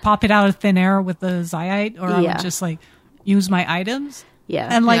can't like pop it out of thin air with the Zayite, or I would just like use my items. Yeah,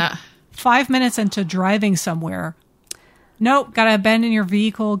 and 5 minutes into driving somewhere. Nope, gotta abandon your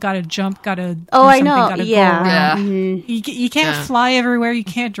vehicle, gotta jump, gotta do something, gotta go around. Mm-hmm. You can't fly everywhere, you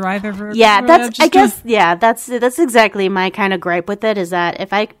can't drive everywhere. Yeah, that's exactly my kind of gripe with it, is that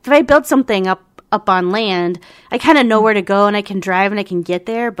if I build something up on land, I kind of know where to go and I can drive and I can get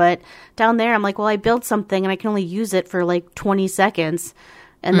there, but down there I'm like, well, I built something and I can only use it for like 20 seconds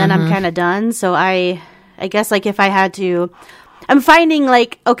and then I'm kind of done. So I guess like if I had to, I'm finding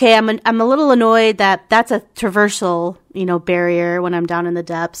like, okay, I'm a little annoyed that that's a traversal, barrier when I'm down in the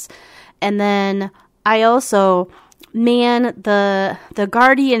depths. And then I also, the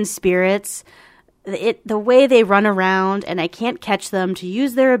guardian spirits, the way they run around and I can't catch them to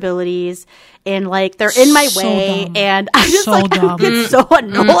use their abilities and like they're in my way dumb. And I just I get so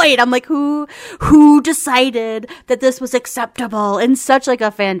annoyed. I'm like, who decided that this was acceptable in such like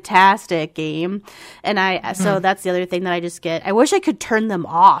a fantastic game? And so that's the other thing that I just get. I wish I could turn them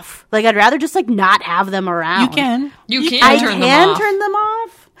off. Like I'd rather just like not have them around. You can turn them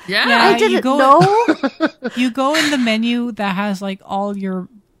off. Yeah, I didn't know. You go in the menu that has like all your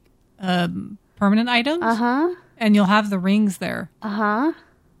permanent items. And you'll have the rings there.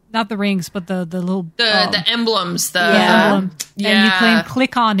 Not the rings, but the little... The emblems. Emblem. And you can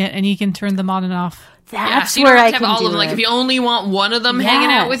click on it and you can turn them on and off. That's so you where don't have I to have can all do of them. Like if you only want one of them hanging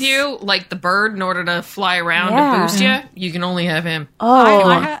out with you, like the bird, in order to fly around to boost you can only have him.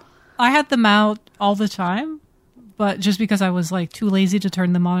 I had them out all the time, but just because I was like too lazy to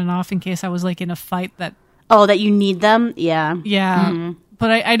turn them on and off in case I was like in a fight that... Oh, that you need them? Yeah. Yeah. Mm-hmm.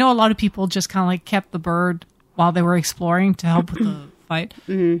 But I know a lot of people just kind of like kept the bird while they were exploring to help with the fight.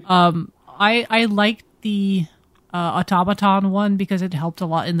 I liked the automaton one because it helped a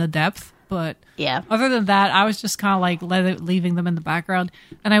lot in the depth. But other than that, I was just kind of like leaving them in the background.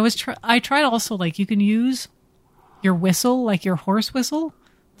 And I tried also like you can use your whistle, like your horse whistle,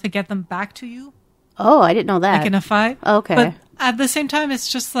 to get them back to you. Oh, I didn't know that. Like in a fight. Okay. But at the same time,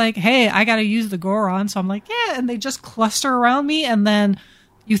 it's just like, hey, I got to use the Goron. So I'm like, yeah. And they just cluster around me. And then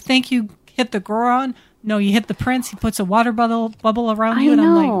you think you hit the Goron. No, you hit the prince. He puts a water bubble around you. And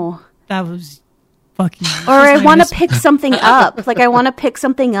I'm like, that was fucking... Or I want to pick something up. Like I want to pick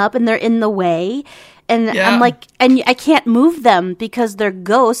something up and they're in the way. And I'm like, and I can't move them because they're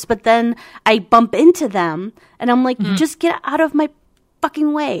ghosts. But then I bump into them. And I'm like, just get out of my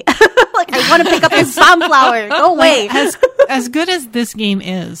fucking way. Like I want to pick up this sunflower. Go away. As good as this game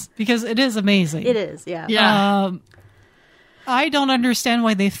is, because it is amazing. It is, yeah. I don't understand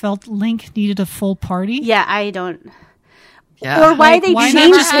why they felt Link needed a full party. Yeah, I don't. Yeah. Or why they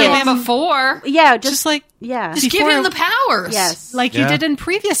changed it before. Yeah, just like just give him the powers. Yes, like you did in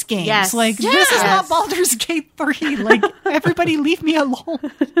previous games. Yes. Like this is not Baldur's Gate 3. Like everybody, leave me alone.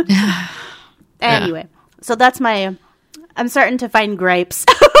 Anyway, so that's my. I'm starting to find gripes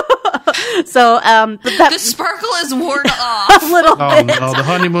So, but that The sparkle is worn off. a little Oh bit. no, the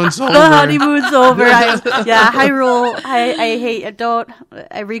honeymoon's over. The honeymoon's over. Hyrule.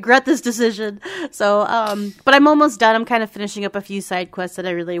 I regret this decision. So, but I'm almost done. I'm kind of finishing up a few side quests that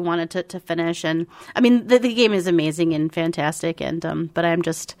I really wanted to finish. And I mean, the game is amazing and fantastic. And, but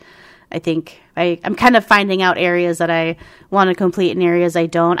I think I'm kind of finding out areas that I want to complete and areas I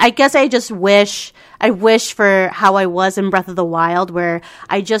don't. I guess I wish for how I was in Breath of the Wild, where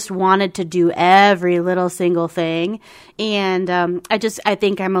I just wanted to do every little single thing. And I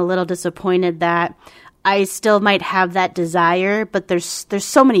think I'm a little disappointed that I still might have that desire, but there's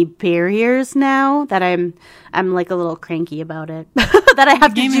so many barriers now that I'm like a little cranky about it. That I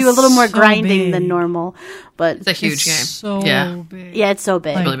have to do a little more grinding than normal. But It's a huge game. So big. yeah, it's so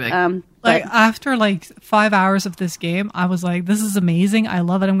big. Really big. Like after like 5 hours of this game, I was like, "This is amazing! I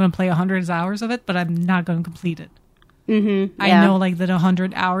love it. I'm going to play 100 hours of it, but I'm not going to complete it." Mm-hmm, I know, like that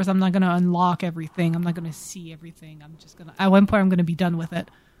 100 hours, I'm not going to unlock everything. I'm not going to see everything. I'm just gonna. At one point, I'm going to be done with it.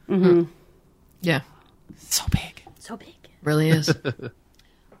 Mm-hmm. Yeah. So big. So big. Really is.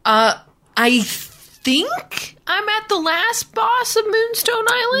 I think I'm at the last boss of Moonstone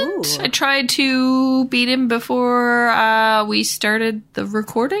Island. Ooh. I tried to beat him before we started the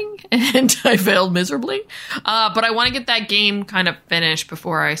recording, and I failed miserably. But I want to get that game kind of finished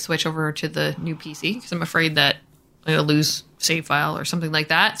before I switch over to the new PC, because I'm afraid that I'm going to lose save file or something like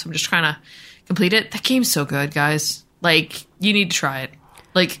that. So I'm just trying to complete it. That game's so good, guys. Like, you need to try it.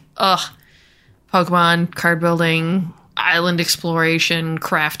 Like, Pokemon, card building, island exploration,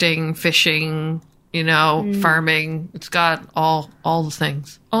 crafting, fishing, farming. It's got all the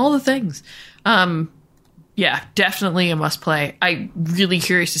things. All the things. Yeah, definitely a must play. I'm really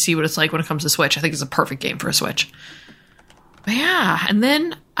curious to see what it's like when it comes to Switch. I think it's a perfect game for a Switch. But yeah, and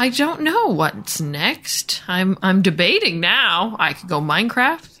then I don't know what's next. I'm debating now. I could go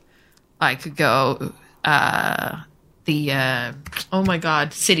Minecraft. I could go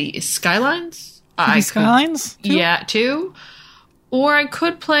City Skylines. Skylines? Too. Or I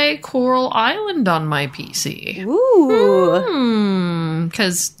could play Coral Island on my PC. Ooh.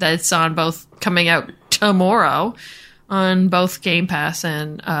 Because that's coming out tomorrow on both Game Pass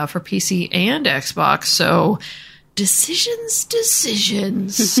and for PC and Xbox. So decisions.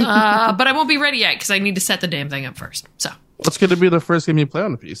 But I won't be ready yet because I need to set the damn thing up first. So What's going to be the first game you play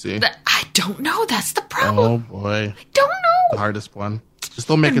on the PC? I don't know. That's the problem. Oh boy, I don't know. the hardest one. Just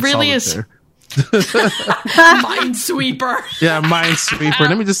don't make it really solitaire. Minesweeper. Yeah, Minesweeper.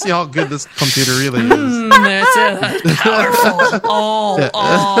 Let me just see how good this computer really is. That's it. Powerful.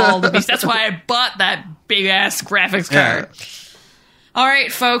 All the beast. That's why I bought that big ass graphics card. Yeah. All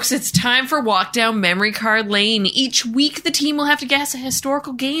right, folks, it's time for Walk Down Memory Card Lane. Each week, the team will have to guess a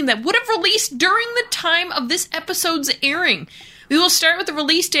historical game that would have released during the time of this episode's airing. We will start with the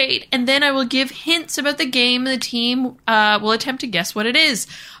release date, and then I will give hints about the game, and the team will attempt to guess what it is.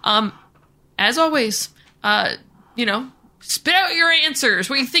 As always, spit out your answers,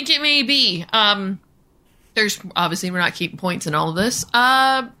 what you think it may be. There's obviously, we're not keeping points in all of this.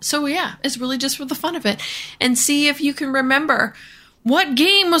 So yeah, it's really just for the fun of it. And see if you can remember what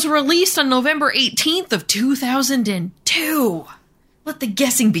game was released on November 18th of 2002. Let the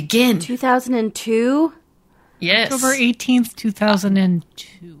guessing begin. 2002? Yes. October 18th,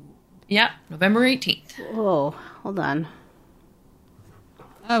 2002. Yeah, November 18th. Whoa, hold on.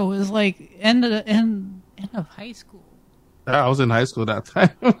 Oh, it was like end of high school. I was in high school that time,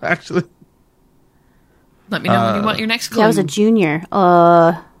 actually. Let me know when you want your next clue. Yeah, I was a junior.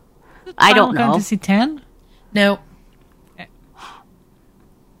 I don't know. Fantasy 10? No. Okay.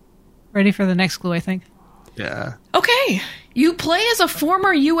 Ready for the next clue, I think. Yeah. Okay. You play as a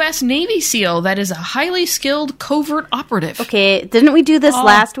former U.S. Navy SEAL that is a highly skilled covert operative. Okay, didn't we do this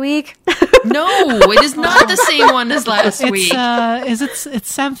last week? No, it is not the same one as last week. It's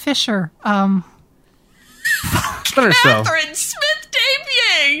Sam Fisher. Splinter Cell. Catherine Smith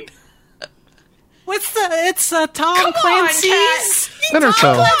debuting. It's Tom Clancy's. Splinter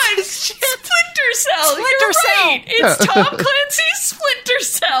Cell. Come on, Splinter Cell. You're right. It's Tom Clancy's Splinter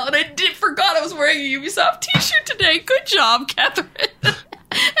Cell, and I forgot I was wearing a Ubisoft T-shirt today. Good job, Catherine. And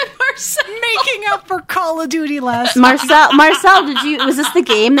Marcel Making up for Call of Duty last Marcel, was this the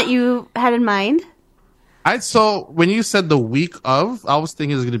game that you had in mind? So when you said the week of, I was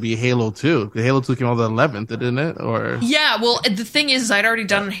thinking it was going to be Halo 2. Halo 2 came out the 11th, didn't it? Or Yeah, well, the thing is, I'd already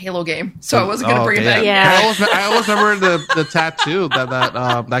done a Halo game, so I wasn't going to bring it back. Yeah. I always remember the tattoo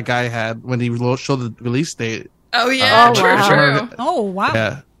that guy had when he showed the release date. Oh, yeah, Oh, true. wow. Oh,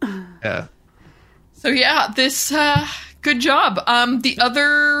 wow. Yeah. So, yeah, this Good job. The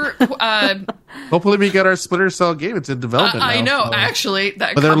other... Hopefully we get our Splinter Cell game. It's in development now. I know, so. actually.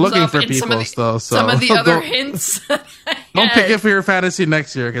 That But they're comes looking up for in people still. So some of the other hints. Don't pick it for your fantasy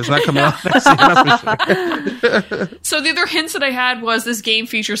next year, because it's not coming out next year, that's for sure. So the other hints that I had was this game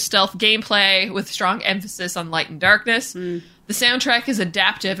features stealth gameplay with strong emphasis on light and darkness. The soundtrack is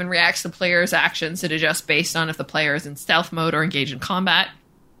adaptive and reacts to players' actions. It adjusts based on if the player is in stealth mode or engaged in combat.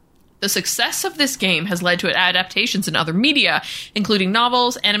 The success of this game has led to adaptations in other media, including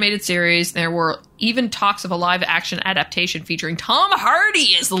novels, animated series. There were even talks of a live-action adaptation featuring Tom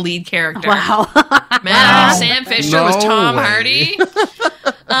Hardy as the lead character. Wow. Man, Sam Fisher was Tom way. Hardy.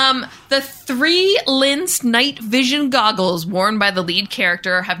 The 3 lensed night vision goggles worn by the lead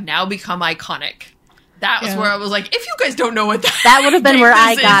character have now become iconic. That was where I was like, if you guys don't know what That would have been where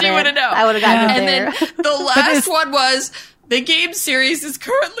I got it. You wouldn't know. I would have gotten it And there. then the last one was... The game series is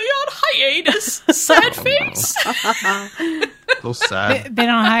currently on hiatus. Sad face. So sad. Been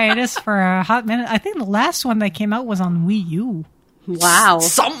on hiatus for a hot minute. I think the last one that came out was on Wii U. Wow.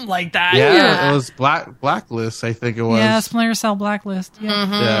 Something like that. Yeah, it was Blacklist, I think it was. Yeah, Splinter Cell Blacklist. Yeah.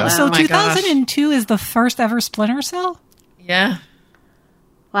 Yeah. So Oh my 2002 is the first ever Splinter Cell? Yeah.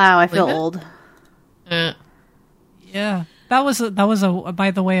 Wow, I feel Believe it? old. Yeah. That was a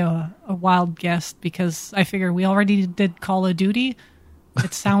by the way a wild guess, because I figured we already did Call of Duty.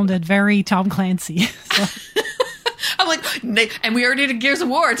 It sounded very Tom Clancy. So. I'm like, and we already did Gears of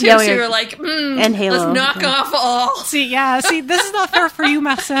War too. Yeah, So we you're are- like, and Halo. let's knock off all. See, this is not fair for you,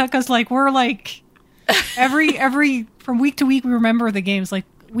 Marcel, because like we're like every from week to week we remember the games. Like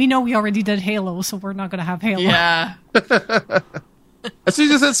we know we already did Halo, so we're not going to have Halo. Yeah. As soon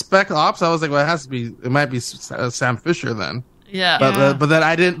as you said Spec Ops, I was like, well, it might be Sam Fisher then. Yeah. But then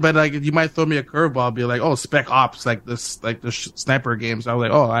I didn't. But like, you might throw me a curveball, be like, "Oh, Spec Ops, like this, like the sniper games." I was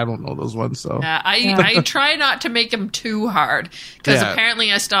like, "Oh, I don't know those ones." So Yeah, I try not to make them too hard, because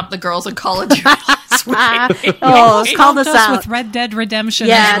apparently I stopped the girls in Call of Duty last week. Oh, call Helped this us out. with Red Dead Redemption.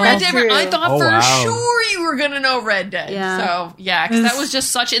 Yeah, as well. Red that's Dead, true. I thought Oh, for wow. sure you were gonna know Red Dead. Yeah. So yeah, because that was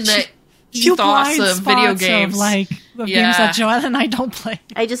just such in the Two ethos blind of video spots games. of like the Yeah. games that Joelle and I don't play.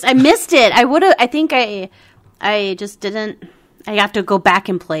 I missed it. I think I just didn't. I have to go back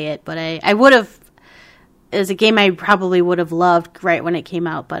and play it, but I would have. It was a game I probably would have loved right when it came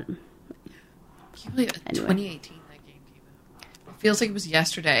out, but Can you believe it? 2018 that game came out. It feels like it was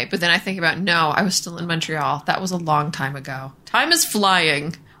yesterday, but then I think about I was still in Montreal. That was a long time ago. Time is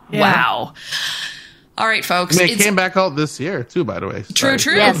flying. Yeah. Wow. All right, folks. it came back out this year too. By the way, True.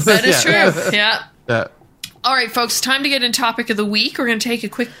 Sorry. Yes. That is Yeah. true. Yeah. Yeah. All right, folks. Time to get in topic of the week. We're going to take a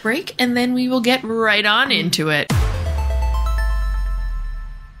quick break, and then we will get right on into it.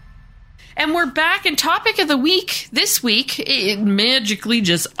 And we're back in topic of the week. This week, it magically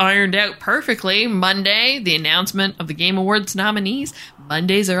just ironed out perfectly. Monday, the announcement of the Game Awards nominees.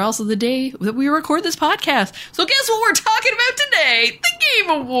 Mondays are also the day that we record this podcast. So guess what we're talking about today? The Game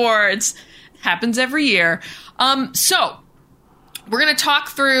Awards. Happens every year. So we're going to talk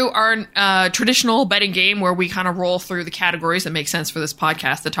through our traditional betting game where we kind of roll through the categories that make sense for this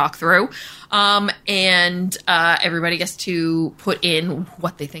podcast to talk through. And everybody gets to put in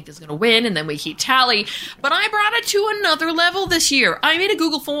what they think is going to win, and then we keep tally. But I brought it to another level this year. I made a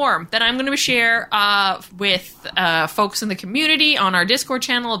Google form that I'm going to share with folks in the community on our Discord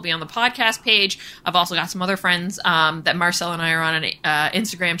channel. It'll be on the podcast page. I've also got some other friends that Marcel and I are on an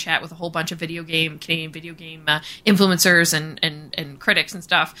Instagram chat with a whole bunch of Canadian video game influencers and critics and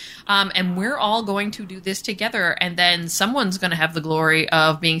stuff. And we're all going to do this together, and then someone's going to have the glory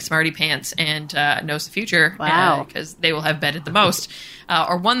of being smarty pants and knows the future. Wow. Because they will have betted the most,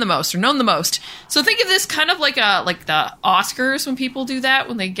 or won the most, or known the most. So think of this kind of like the Oscars when people do that,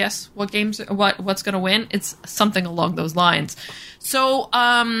 when they guess what's going to win. It's something along those lines. So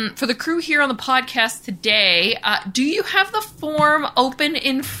for the crew here on the podcast today, do you have the form open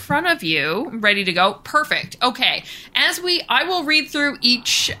in front of you, ready to go? Perfect. Okay. I will read through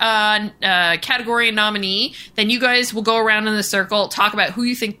each category and nominee. Then you guys will go around in the circle, talk about who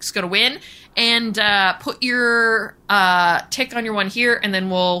you think is going to win, and put your tick on your one here, and then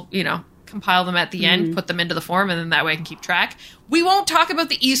we'll, compile them at the end, put them into the form, and then that way I can keep track. We won't talk about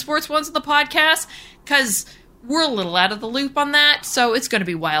the esports ones on the podcast, because we're a little out of the loop on that, so it's going to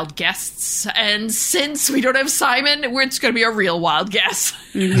be wild guests. And since we don't have Simon, it's going to be a real wild guess.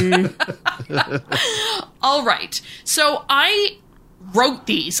 All right. So I wrote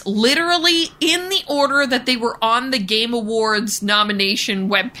these literally in the order that they were on the Game Awards nomination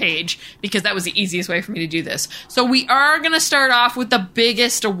webpage, because that was the easiest way for me to do this. So we are going to start off with the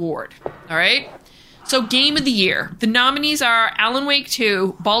biggest award. All right? So, Game of the Year. The nominees are Alan Wake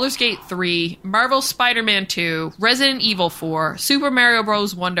 2, Baldur's Gate 3, Marvel Spider-Man 2, Resident Evil 4, Super Mario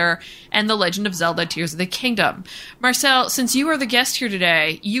Bros. Wonder, and The Legend of Zelda Tears of the Kingdom. Marcel, since you are the guest here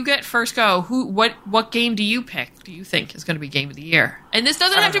today, you get first go. What game do you think is going to be Game of the Year? And this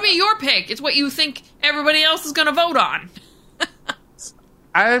doesn't have to be your pick. It's what you think everybody else is going to vote on.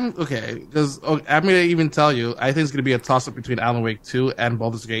 I'm okay, because I'm going to even tell you, I think it's going to be a toss-up between Alan Wake 2 and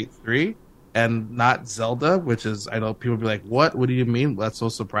Baldur's Gate 3. And not Zelda, which is, I know people be like, what do you mean? That's so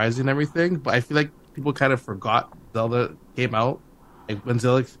surprising and everything. But I feel like people kind of forgot Zelda came out. Like when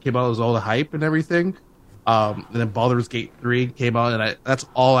Zelda came out, it was all the hype and everything. And then Baldur's Gate 3 came out, and that's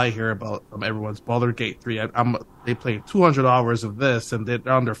all I hear about from everyone's Baldur's Gate 3. They played 200 hours of this, and they're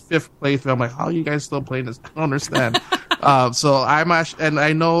on their 5th playthrough. I'm like, how are you guys still playing this? I don't understand. So I'm actually, and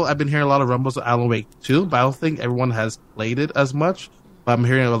I know I've been hearing a lot of rumbles of Alan Wake 2, but I don't think everyone has played it as much. I'm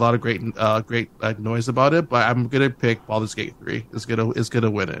hearing a lot of great noise about it, but I'm gonna pick Baldur's Gate 3. It's gonna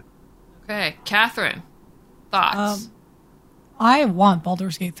win it. Okay, Catherine, thoughts? I want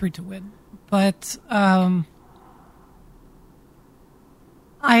Baldur's Gate 3 to win, but I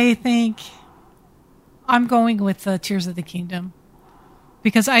think I'm going with Tears of the Kingdom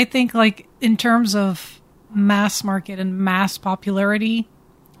because I think, like, in terms of mass market and mass popularity,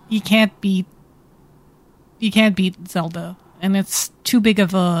 you can't beat Zelda. And it's too big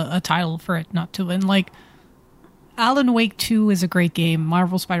of a title for it not to win. Like, Alan Wake 2 is a great game.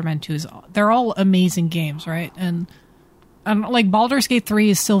 Marvel Spider-Man 2 they're all amazing games, right? And like, Baldur's Gate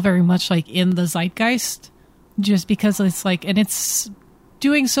 3 is still very much, like, in the zeitgeist. Just because it's, like, and it's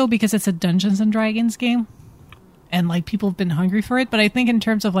doing so because it's a Dungeons and Dragons game. And, like, people have been hungry for it. But I think in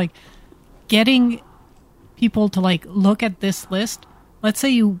terms of, like, getting people to, like, look at this list, let's say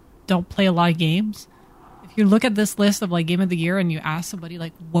you don't play a lot of games. If you look at this list of, like, Game of the Year and you ask somebody,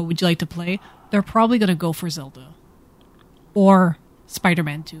 like, what would you like to play? They're probably going to go for Zelda or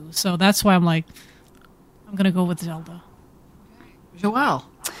Spider-Man 2. So that's why I'm like, I'm going to go with Zelda. Joelle.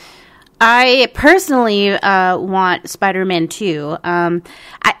 I personally want Spider-Man 2.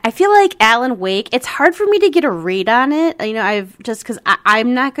 I feel like Alan Wake, it's hard for me to get a read on it. You know, because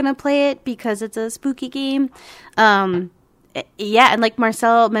I'm not going to play it because it's a spooky game. Yeah, and like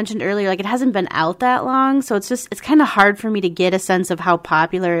Marcel mentioned earlier, like, it hasn't been out that long, so it's kind of hard for me to get a sense of how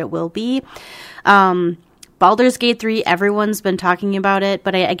popular it will be. Baldur's Gate 3, everyone's been talking about it,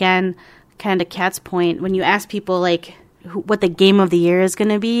 but again, kind of Kat's point, when you ask people, like, what the Game of the Year is going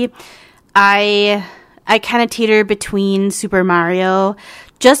to be, I kind of teeter between Super Mario,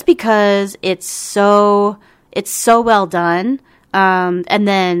 just because it's so well done, and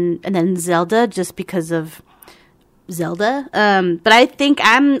then Zelda, just because of Zelda, but I think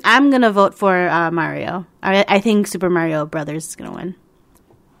I'm gonna vote for Mario. I think Super Mario Brothers is gonna win.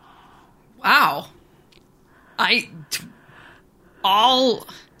 Wow, I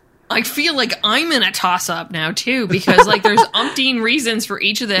feel like I'm in a toss up now too, because, like, there's umpteen reasons for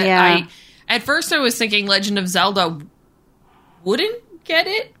each of the. Yeah. At first I was thinking Legend of Zelda wouldn't get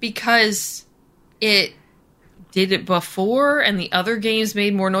it because it did it before and the other games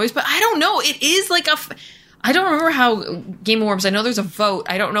made more noise, but I don't know. It is like I don't remember how Game Awards, I know there's a vote.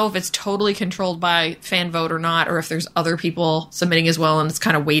 I don't know if it's totally controlled by fan vote or not, or if there's other people submitting as well and it's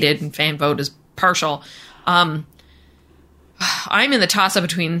kind of weighted and fan vote is partial. I'm in the toss-up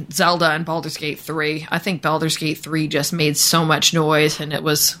between Zelda and Baldur's Gate 3. I think Baldur's Gate 3 just made so much noise, and it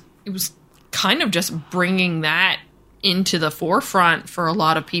was kind of just bringing that into the forefront for a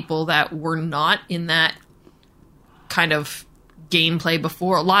lot of people that were not in that kind of gameplay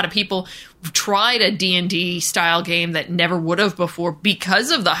before. A lot of people tried a D&D style game that never would have before because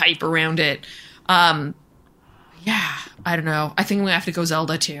of the hype around it. Yeah, I don't know. I think I'm gonna have to go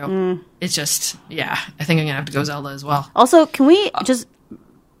Zelda too. It's just, yeah, I think I'm gonna have to go Zelda as well. Also, can we just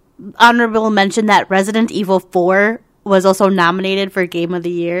honorable mention that Resident Evil 4 was also nominated for Game of the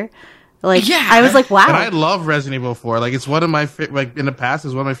Year? Like, yeah. I was like, wow. And I love Resident Evil 4. Like, it's one of my like, in the past,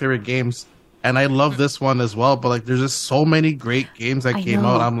 it's one of my favorite games. And I love this one as well, but, like, there's just so many great games that came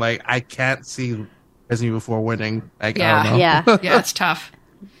out. I'm like, I can't see Resident Evil 4 winning. Like, I don't know. Yeah, it's tough.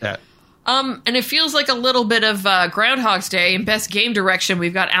 Yeah. And it feels like a little bit of Groundhog's Day. In Best Game Direction,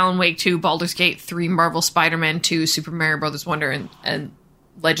 we've got Alan Wake 2, Baldur's Gate 3, Marvel Spider-Man 2, Super Mario Bros. Wonder, and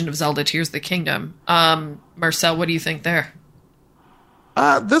Legend of Zelda Tears of the Kingdom. Marcel, what do you think there?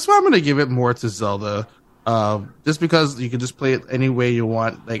 This one I'm going to give it more to Zelda. Just because you can just play it any way you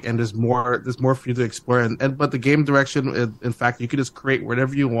want, like, and there's more for you to explore, but the game direction, in fact, you can just create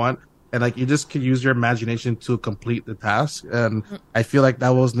whatever you want, and, like, you just can use your imagination to complete the task. And I feel like that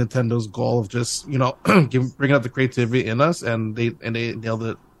was Nintendo's goal of just, you know, bringing out the creativity in us, and they nailed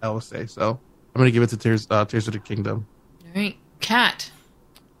it, I would say. So I'm going to give it to Tears of the Kingdom. All right. Kat.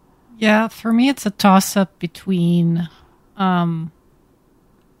 Yeah, for me, it's a toss-up between Alan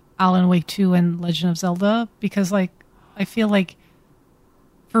Wake 2 and Legend of Zelda, because, like, I feel like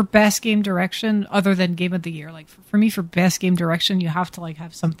for best game direction, other than Game of the Year, like, for me, for best game direction, you have to, like,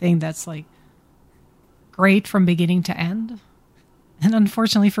 have something that's, like, great from beginning to end. And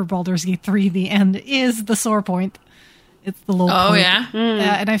unfortunately for Baldur's Gate 3, the end is the sore point. It's the low point. Oh, yeah?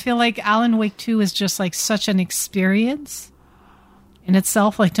 And I feel like Alan Wake 2 is just, like, such an experience in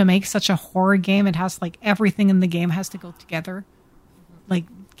itself. Like, to make such a horror game, it has, like, everything in the game has to go together. Like,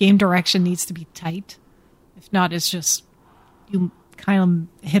 game direction needs to be tight. If not, it's just, you kind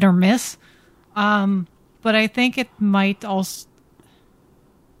of hit or miss. But I think it might also...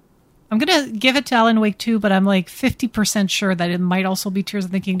 I'm going to give it to Alan Wake 2, but I'm like 50% sure that it might also be Tears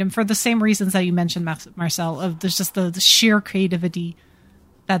of the Kingdom for the same reasons that you mentioned, Marcel, of there's just the sheer creativity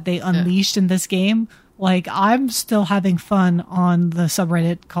that they unleashed in this game. Like, I'm still having fun on the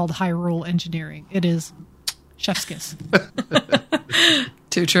subreddit called Hyrule Engineering. It is chef's kiss.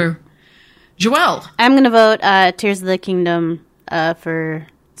 Too true. Joelle. I'm going to vote Tears of the Kingdom for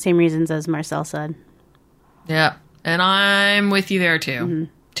same reasons as Marcel said. Yeah. And I'm with you there, too. Mm-hmm.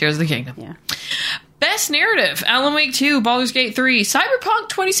 Tears of the Kingdom. Yeah. Best Narrative, Alan Wake 2, Baldur's Gate 3, Cyberpunk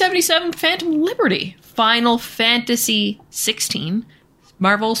 2077, Phantom Liberty, Final Fantasy 16,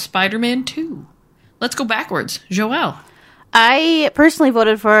 Marvel Spider-Man 2. Let's go backwards. Joelle. I personally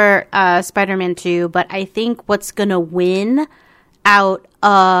voted for Spider-Man 2, but I think what's going to win out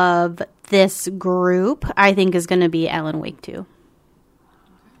of this group, I think, is going to be Alan Wake 2.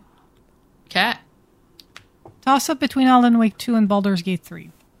 Kat. Toss-up between Alan Wake 2 and Baldur's Gate 3.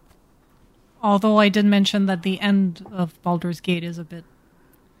 Although I did mention that the end of Baldur's Gate is a bit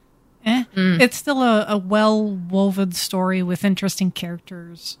It's still a well-woven story with interesting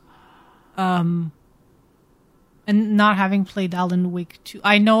characters. And not having played Alan Wake 2,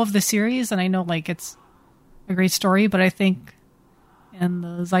 I know of the series, and I know, like, it's a great story, but I think, in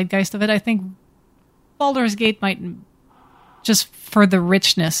the zeitgeist of it, I think Baldur's Gate might, just for the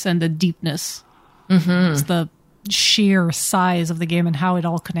richness and the deepness, it's the sheer size of the game and how it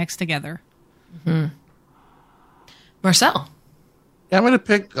all connects together. Marcel. Yeah, I'm going to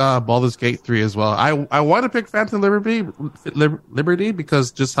pick Baldur's Gate 3 as well. I want to pick Phantom Liberty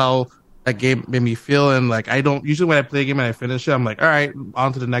because just how that game made me feel. And like, I don't usually when I play a game and I finish it, I'm like, all right,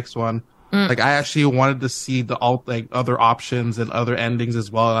 on to the next one. Like, I actually wanted to see the other options and other endings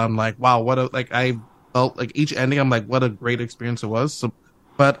as well. And I'm like, wow, I felt like each ending, I'm like, what a great experience it was. So,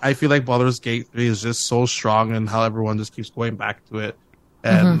 but I feel like Baldur's Gate 3 is just so strong and how everyone just keeps going back to it.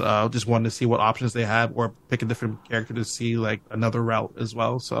 And just wanted to see what options they have or pick a different character to see like another route as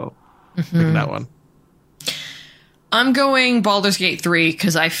well. So picking that one. I'm going Baldur's Gate 3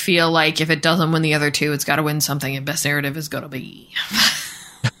 because I feel like if it doesn't win the other two, it's got to win something, and Best Narrative is going to be.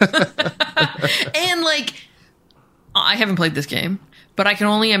 And like, I haven't played this game, but I can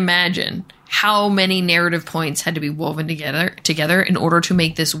only imagine how many narrative points had to be woven together in order to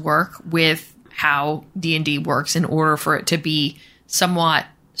make this work with how D&D works, in order for it to be somewhat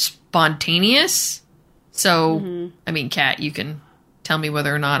spontaneous. So, I mean, Kat, you can tell me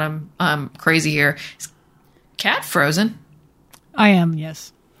whether or not I'm crazy here. Is Kat frozen? I am,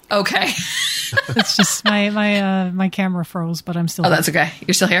 yes. Okay. It's just my camera froze, but I'm still here. That's okay.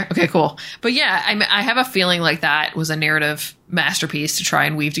 You're still here? Okay, cool. But yeah, I have a feeling like that was a narrative masterpiece to try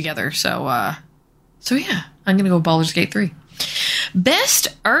and weave together. So yeah, I'm going to go Baldur's Gate 3. Best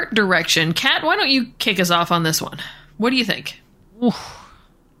art direction. Kat, why don't you kick us off on this one? What do you think? Oof.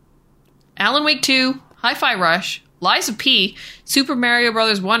 Alan Wake 2, Hi-Fi Rush, Lies of P, Super Mario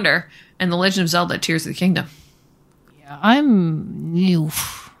Bros. Wonder, and The Legend of Zelda: Tears of the Kingdom. Yeah, I'm new.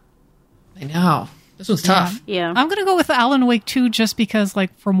 I know. This was tough. Yeah. I'm going to go with Alan Wake 2 just because,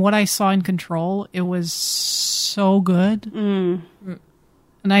 like, from what I saw in Control, it was so good. And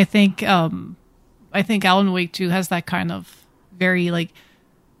I think Alan Wake 2 has that kind of very, like,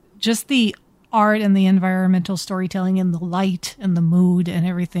 just the art and the environmental storytelling and the light and the mood and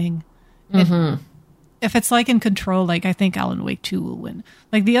everything. If it's like in Control, like, I think Alan Wake 2 will win.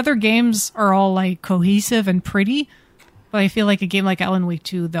 Like, the other games are all like cohesive and pretty, but I feel like a game like Alan Wake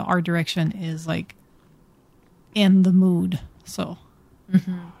 2, the art direction is like in the mood. So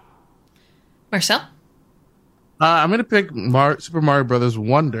Marcel? I'm going to pick Super Mario Brothers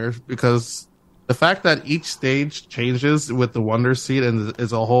Wonder because the fact that each stage changes with the Wonder Seed and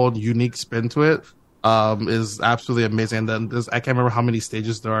is a whole unique spin to it is absolutely amazing. And then I can't remember how many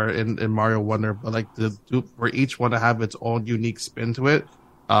stages there are in Mario Wonder, but like for each one to have its own unique spin to it,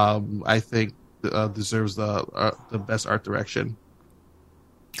 I think deserves the best art direction.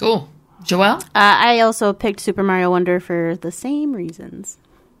 Cool. Joelle? I also picked Super Mario Wonder for the same reasons.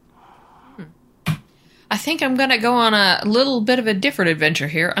 I think I'm going to go on a little bit of a different adventure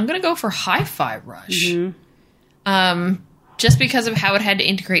here. I'm going to go for Hi-Fi Rush. Just because of how it had to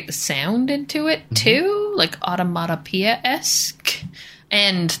integrate the sound into it, too. Like Automatopoeia-esque.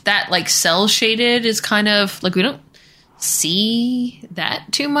 And that, like, cel-shaded is kind of... Like, we don't see that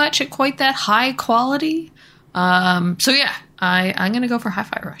too much at quite that high quality. So, yeah, I'm going to go for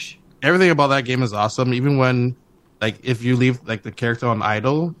Hi-Fi Rush. Everything about that game is awesome. Even when, like, if you leave like the character on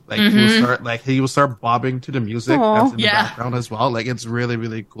idle, like he will start bobbing to the music that's in the background as well. Like, it's really,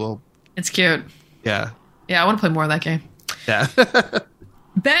 really cool. It's cute. Yeah. Yeah, I want to play more of that game. Yeah.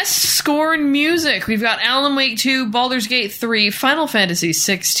 Best score in music. We've got Alan Wake 2, Baldur's Gate 3, Final Fantasy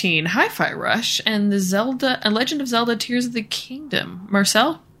 16, Hi-Fi Rush, and the Legend of Zelda: Tears of the Kingdom.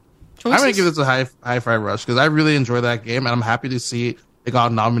 Marcel? Choices? I'm going to give this a Hi-Fi Rush because I really enjoy that game, and I'm happy to see it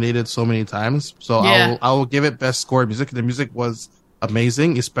got nominated so many times. So I will give it best score music. The music was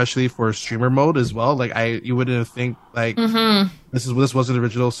amazing, especially for streamer mode as well. Like you wouldn't think like this was an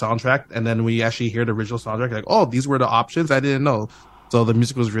original soundtrack, and then we actually hear the original soundtrack. Like, oh, these were the options. I didn't know. So the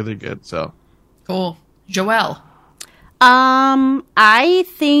music was really good. So cool. Joelle? I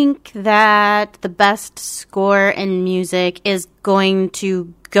think that the best score in music is going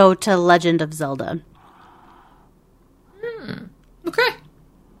to go to Legend of Zelda. Okay.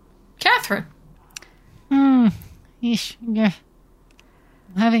 Catherine? Yeah.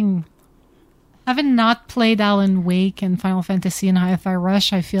 Having not played Alan Wake and Final Fantasy and Hi-Fi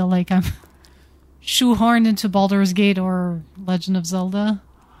Rush, I feel like I'm shoehorned into Baldur's Gate or Legend of Zelda.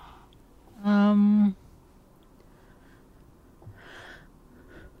 I'm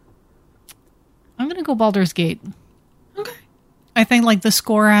gonna go Baldur's Gate. Okay. I think like the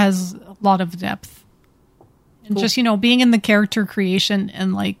score has a lot of depth. And just, being in the character creation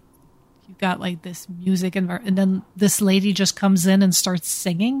and like you've got like this music and then this lady just comes in and starts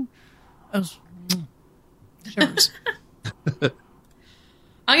singing. Shivers.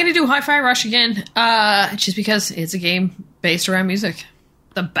 I'm going to do Hi-Fi Rush again, just because it's a game based around music.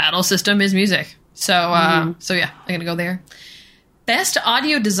 The battle system is music. So yeah, I'm going to go there. Best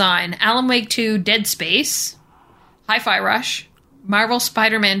audio design, Alan Wake 2, Dead Space, Hi-Fi Rush, Marvel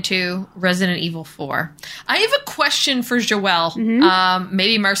Spider-Man 2, Resident Evil 4. I have a question for Joelle.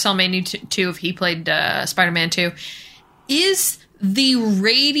 Maybe Marcel may need to if he played Spider-Man 2. Is the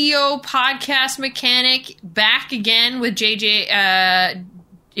radio podcast mechanic back again with JJ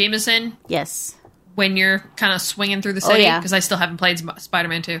Jameson? Yes. When you're kind of swinging through the city? Because I still haven't played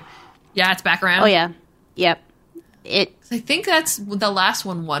Spider-Man 2. Yeah, it's back around. Oh, yeah. Yep. I think that's the last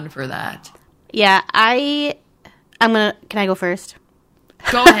one won for that. Yeah, can I go first?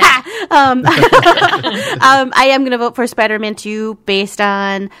 Go ahead. I am going to vote for Spider-Man 2 based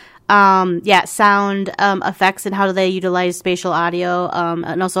on, sound effects and how they utilize spatial audio,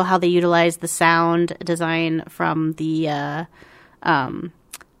 and also how they utilize the sound design from the,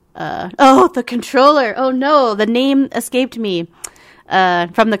 the controller. Oh no, the name escaped me.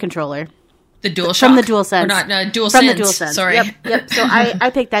 From the controller. The DualShock? From the DualSense. Or not, DualSense. From the DualSense. Sorry. Yep. So I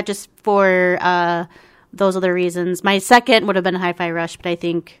picked that just for those other reasons. My second would have been Hi-Fi Rush, but I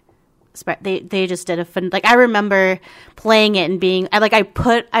think they just did a fun. Like, I remember playing it and being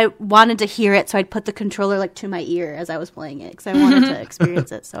I wanted to hear it, so I'd put the controller like to my ear as I was playing it because I wanted to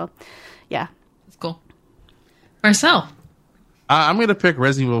experience it. So, yeah, that's cool. Marcel? I'm going to pick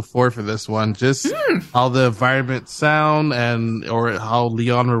Resident Evil 4 for this one. Just how the environment sound or how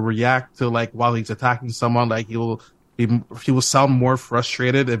Leon will react to like while he's attacking someone. Like he will sound more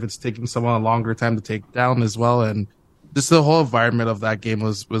frustrated if it's taking someone a longer time to take down as well. And just the whole environment of that game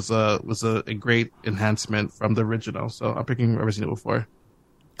was a great enhancement from the original. So I'm picking Resident Evil 4.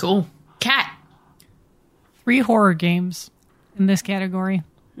 Cool. Kat? 3 horror games in this category.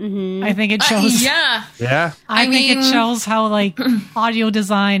 Mm-hmm. I think it shows. Yeah. I think it shows how like audio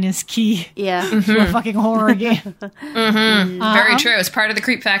design is key. Yeah. To a fucking horror game. Very true. It's part of the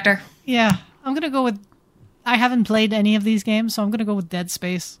creep factor. Yeah. I'm gonna go with. I haven't played any of these games, so I'm gonna go with Dead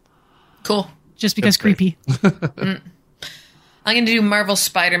Space. Cool. Just because creepy. I'm gonna do Marvel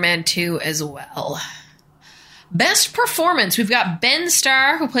Spider-Man 2 as well. Best performance, we've got Ben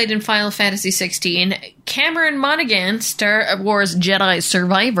Starr, who played in Final Fantasy 16, Cameron Monaghan, Star Wars Jedi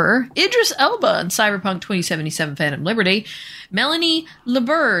Survivor, Idris Elba in Cyberpunk 2077 Phantom Liberty, Melanie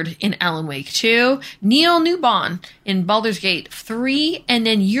LeBird in Alan Wake 2, Neil Newbon in Baldur's Gate 3, and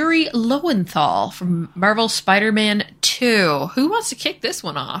then Yuri Lowenthal from Marvel Spider-Man 2. Who wants to kick this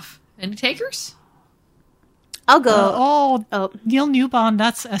one off? Any takers? I'll go. Neil Newbon,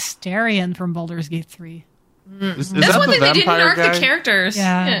 that's Astarion from Baldur's Gate 3. Is That's that one the thing they didn't vampire arc guy? the characters.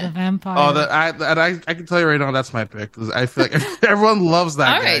 Yeah, the vampire. Oh, I can tell you right now, that's my pick. 'Cause I feel like everyone loves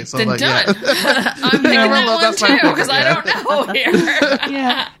that All guy. right, So then like, done. yeah. I'm picking that one That's my too pick, because I yeah. don't know here.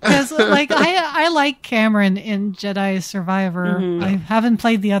 Yeah, because like I like Cameron in Jedi Survivor. I haven't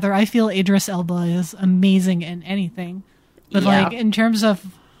played the other. I feel Idris Elba is amazing in anything, but Yeah. like in terms of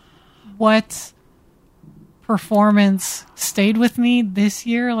what performance stayed with me this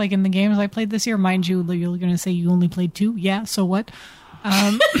year, like in the games I played this year, mind you, you're going to say you only played 2. Yeah, so what?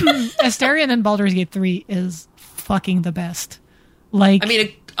 Astarion in Baldur's Gate 3 is fucking the best. Like, I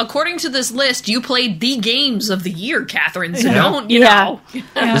mean, according to this list, you played the games of the year, Catherine. So Yeah. don't, you Yeah. know.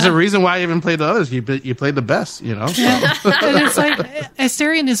 There's a reason why I even played the others. You played the best, you know? So. and it's like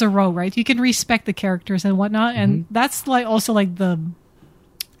Astarion is a rogue, right? You can respect the characters and whatnot, and that's like also like the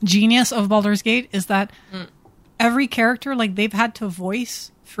genius of Baldur's Gate is that every character, like, they've had to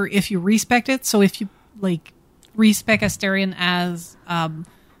voice for if you respect it. So if you like respect Astarion as a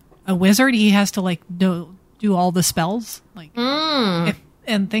wizard, he has to like do all the spells, like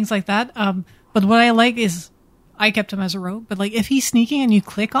and things like that. But what I like is I kept him as a rogue, but like if he's sneaking and you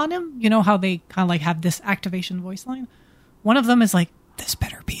click on him, you know how they kind of like have this activation voice line. One of them is like, "This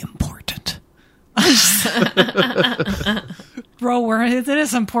better be important." Bro, it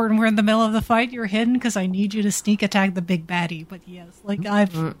is important. We're in the middle of the fight. You're hidden because I need you to sneak attack the big baddie. But yes, like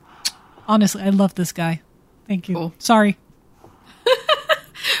honestly, I love this guy. Thank you. Cool. Sorry,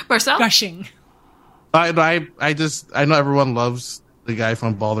 Marcel? gushing. I know everyone loves the guy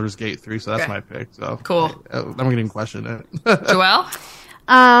from Baldur's Gate 3, so that's Okay. my pick. So Cool. I'm going to question it. Joelle?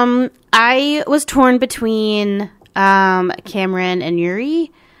 I was torn between Cameron and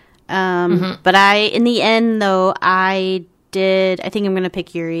Yuri. But in the end, though, I think I'm going to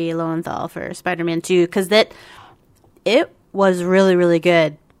pick Yuri Lowenthal for Spider-Man 2 because it was really, really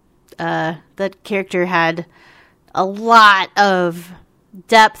good. That character had a lot of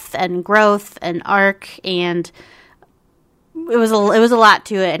depth and growth and arc, and it was a lot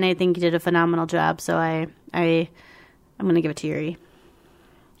to it, and I think he did a phenomenal job. So I'm going to give it to Yuri.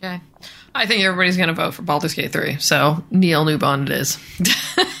 Okay. I think everybody's going to vote for Baldur's Gate 3, so Neil Newbond it is.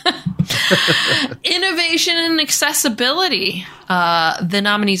 Innovation and accessibility. The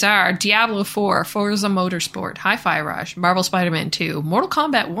nominees are Diablo 4, Forza Motorsport, Hi-Fi Rush, Marvel Spider-Man 2, Mortal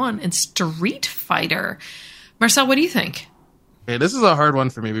Kombat 1, and Street Fighter. Marcel, what do you think? Okay, this is a hard one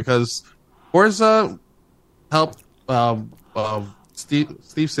for me because Forza helped Steve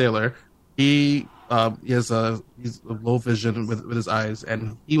Saylor. He's low vision with his eyes,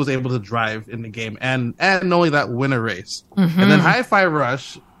 and he was able to drive in the game and not only that, win a race. And then Hi-Fi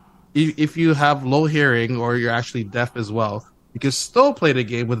Rush, if you have low hearing or you're actually deaf as well, you can still play the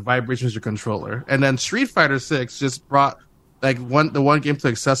game with vibrations of your controller. And then Street Fighter 6 just brought the one game to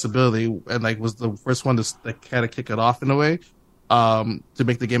accessibility, and like was the first one to kind of kick it off in a way. To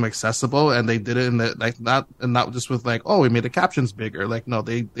make the game accessible, and they did it in the not just with like, oh, we made the captions bigger. Like, no,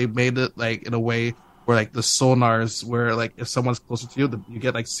 they made it like in a way where like the sonars, where like if someone's closer to you, you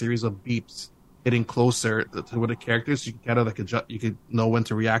get like series of beeps hitting closer to where the characters, so you can kind of like adjust, you can know when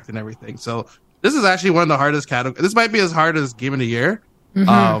to react and everything. So this is actually one of the hardest categories. This might be as hard as Game of the Year,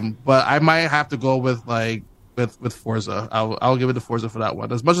 but I might have to go with with Forza. I'll give it to Forza for that one.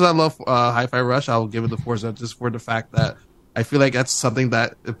 As much as I love Hi-Fi Rush, I'll give it to Forza just for the fact that I feel like that's something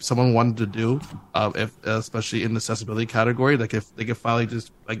that if someone wanted to do, especially in the accessibility category, like if they could finally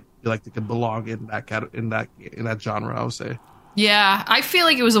just like feel like they could belong in that genre, I would say. Yeah, I feel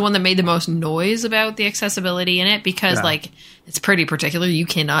like it was the one that made the most noise about the accessibility in it because, like, it's pretty particular. You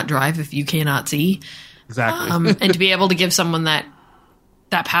cannot drive if you cannot see. Exactly. And to be able to give someone that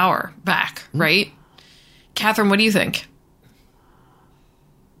power back, right? Catherine, what do you think?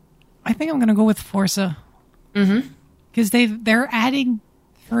 I think I'm going to go with Forza. Because they're adding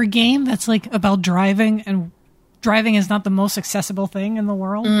for a game that's like about driving, and driving is not the most accessible thing in the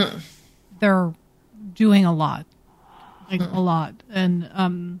world. They're doing a lot, a lot,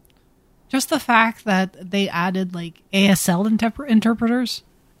 and just the fact that they added like ASL interpreters,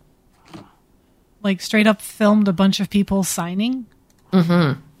 like straight up filmed a bunch of people signing.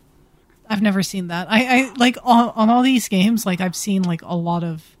 I've never seen that. I like on all these games, like I've seen like a lot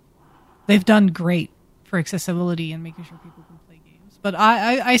of. They've done great for accessibility and making sure people can play games. But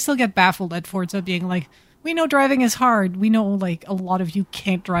I still get baffled at Forza being like, we know driving is hard. We know like a lot of you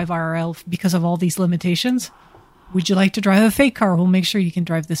can't drive IRL because of all these limitations. Would you like to drive a fake car? We'll make sure you can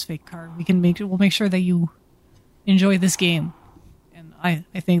drive this fake car. We'll make sure that you enjoy this game. And I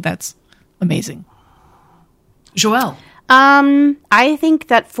think that's amazing. Joelle. I think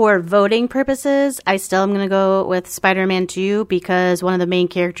that for voting purposes, I still am going to go with Spider-Man 2 because one of the main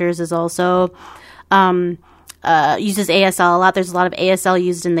characters is also uses ASL a lot. There's a lot of ASL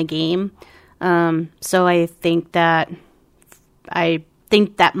used in the game. So I think that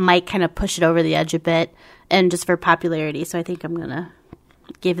might kind of push it over the edge a bit, and just for popularity. So I think I'm gonna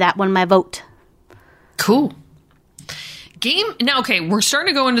give that one my vote. Cool. Game now. Okay, we're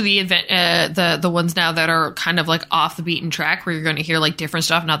starting to go into the event, the ones now that are kind of like off the beaten track, where you're going to hear like different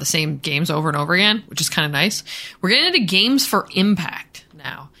stuff, not the same games over and over again, which is kind of nice. We're getting into games for impact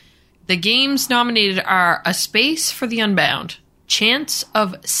now. The games nominated are A Space for the Unbound, Chants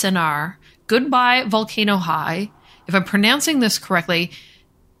of Sennaar, Goodbye Volcano High. If I'm pronouncing this correctly,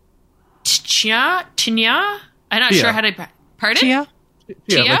 Tinya? I'm not sure how to. Pardon? Chia?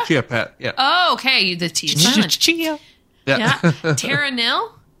 Yeah, like Chia Pet. Yeah. Oh, okay. The T is silent. Chia. Yeah. Terra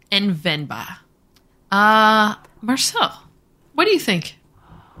Nil and Venba. Marcel, what do you think?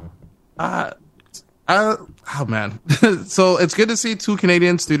 Oh man. So it's good to see 2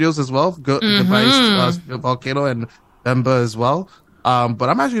 Canadian studios as well. Goodbye Volcano and Venba as well. But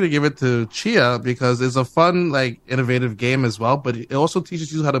I'm actually going to give it to Chia because it's a fun, like, innovative game as well. But it also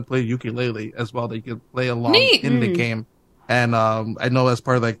teaches you how to play ukulele as well. That you can play along in the game. And I know as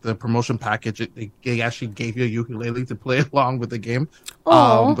part of like the promotion package, they actually gave you a ukulele to play along with the game.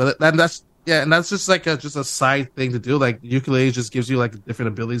 But that's just like a side thing to do. Like ukulele just gives you like different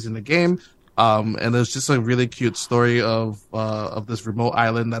abilities in the game. And there's just a really cute story of this remote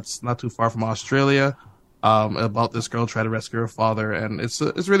island that's not too far from Australia. About this girl trying to rescue her father, and it's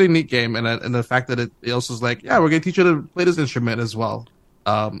a really neat game. And the fact that it also is like, yeah, we're gonna teach you to play this instrument as well.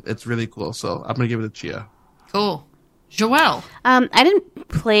 It's really cool. So I'm gonna give it a Chia. Cool. Joelle. I didn't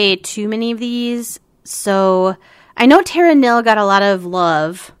play too many of these, so I know Terra Nil got a lot of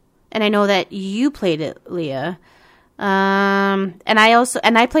love, and I know that you played it, Leah. And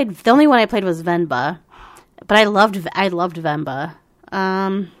I played, the only one I played was Venba, but I loved Venba.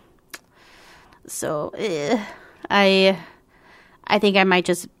 So I think I might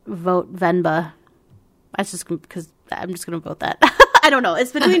just vote Venba. That's just because I'm just going to vote that. I don't know.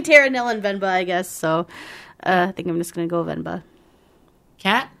 It's between Terra Nil and Venba, I guess. So I think I'm just going to go Venba.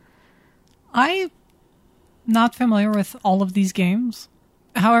 Kat? I'm not familiar with all of these games.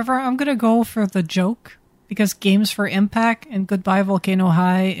 However, I'm going to go for the joke because Games for Impact and Goodbye Volcano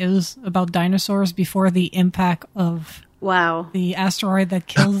High is about dinosaurs before the impact of the asteroid that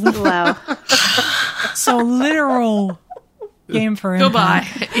kills them. Wow. So literal game for impact. Goodbye.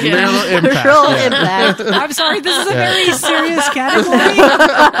 Yeah. Literal impact. I'm sorry, this is a very serious category.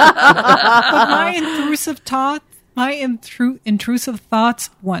 But my intrusive thoughts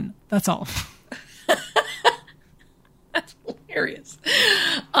won. That's all. That's hilarious.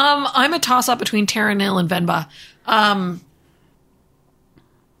 I'm a toss-up between Terra Nil and Venba. I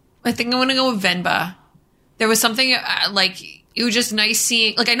think I'm going to go with Venba. There was something it was just nice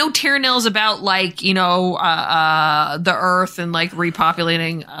seeing, like, I know Terra Nil is about, like, you know, the earth and, like,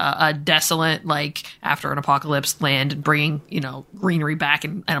 repopulating a desolate, like, after an apocalypse land and bringing, you know, greenery back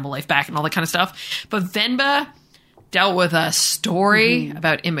and animal life back and all that kind of stuff. But Venba dealt with a story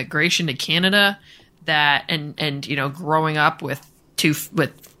about immigration to Canada that, and you know, growing up with you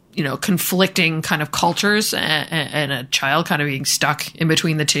know, conflicting kind of cultures and a child kind of being stuck in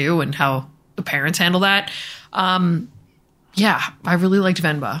between the two and how the parents handle that. Yeah, I really liked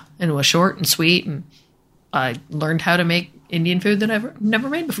Venba, and it was short and sweet, and I learned how to make Indian food that I've never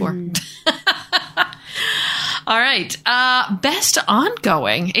made before. All right. Best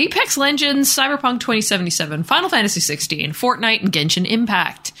ongoing: Apex Legends, Cyberpunk 2077, Final Fantasy 16, Fortnite, and Genshin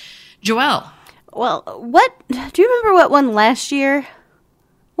Impact. Joelle. Well, do you remember what won last year?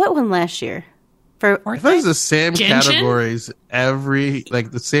 What won last year? I think it's the same Genshin? Categories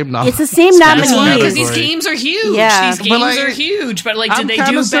the same nominee. It's the same nominee. Because these games are huge. Yeah. These games are huge. But, like, did they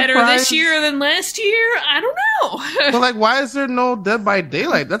do better this year than last year? I don't know. But, like, why is there no Dead by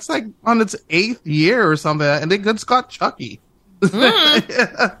Daylight? That's, like, on its 8th year or something. And they just got Chucky.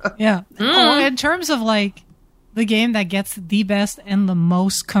 Yeah. Oh, in terms of, like, the game that gets the best and the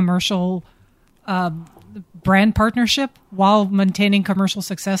most commercial brand partnership while maintaining commercial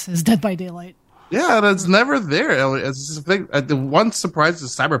success is Dead by Daylight. Yeah, that's never there. It's just the one surprise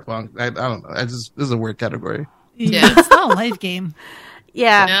is Cyberpunk. I don't know. This is a weird category. Yeah, it's not a live game.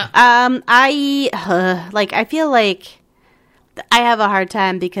 Yeah. I feel like I have a hard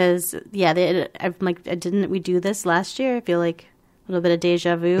time because didn't we do this last year? I feel like a little bit of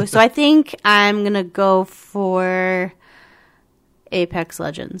deja vu. So I think I'm gonna go for Apex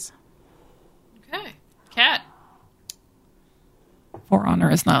Legends. Okay, Kat. For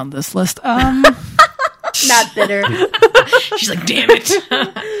Honor is not on this list. Not bitter. She's like, damn it.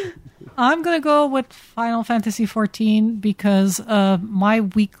 I'm going to go with Final Fantasy 14 because my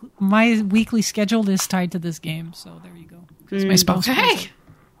my weekly schedule is tied to this game. So there you go. Because my spouse. Hey,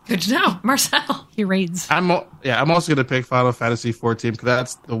 good to know, Marcel. He raids. I'm also gonna pick Final Fantasy 14 because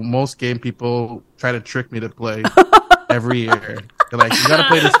that's the most game people try to trick me to play every year. They're like, you gotta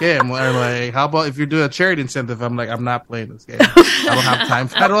play this game. Or like, how about if you're doing a charity incentive? I'm like, I'm not playing this game. I don't have time.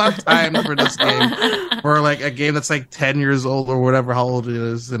 I don't have time for this game. Or like a game that's like 10 years old or whatever how old it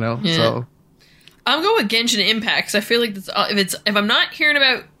is. Yeah. So I'm going with Genshin Impact. 'Cause I feel like if I'm not hearing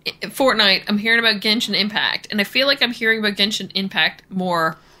about Fortnite, I'm hearing about Genshin Impact, and I feel like I'm hearing about Genshin Impact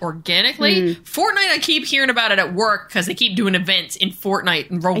more organically. Fortnite, I keep hearing about it at work because they keep doing events in Fortnite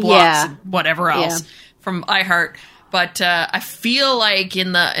and Roblox and whatever else from iHeart. But I feel like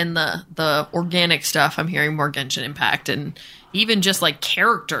in the organic stuff, I'm hearing more Genshin Impact, and even just like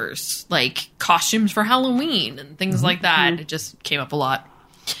characters, like costumes for Halloween and things like that. It just came up a lot.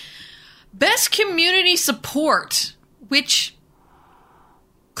 Best community support, which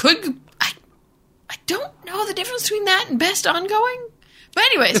could I don't know the difference between that and best ongoing. But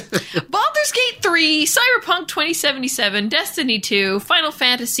anyways, Baldur's Gate 3, Cyberpunk 2077, Destiny 2, Final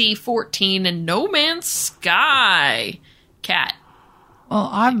Fantasy 14, and No Man's Sky. Kat. Well,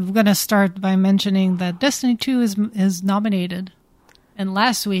 I'm going to start by mentioning that Destiny 2 is nominated. And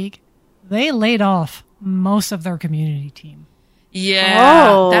last week, they laid off most of their community team.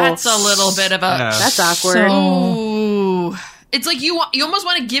 Yeah, that's a little bit of a... That's awkward. So, it's like you almost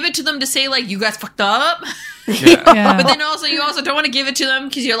want to give it to them to say, like, you guys fucked up. Yeah. But then you also don't want to give it to them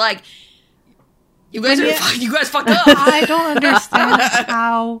because you're like, you guys fucked up. I don't understand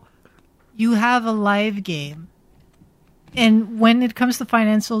how you have a live game, and when it comes to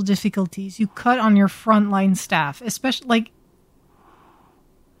financial difficulties, you cut on your frontline staff, especially like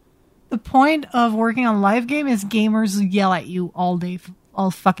the point of working on a live game is gamers yell at you all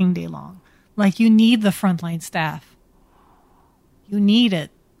fucking day long. Like, you need the frontline staff. You need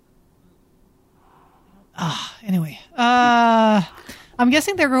it. Anyway, I'm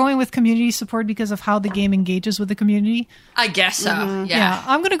guessing they're going with community support because of how the game engages with the community. I guess so. Yeah,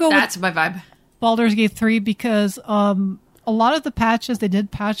 I'm going to go That's with my vibe. Baldur's Gate 3 because a lot of the patches, they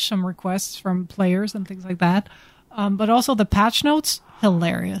did patch some requests from players and things like that. But also the patch notes,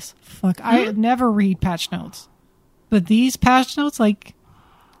 hilarious. Fuck, I never read patch notes. But these patch notes, like,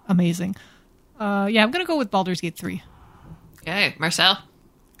 amazing. I'm going to go with Baldur's Gate 3. Okay, Marcel?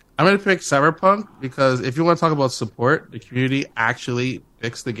 I'm going to pick Cyberpunk because if you want to talk about support, the community actually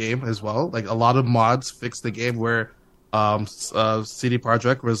fixed the game as well. Like, a lot of mods fixed the game where CD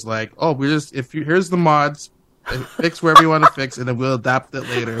Projekt was like, oh, here's the mods, fix wherever you want to fix, and then we'll adapt it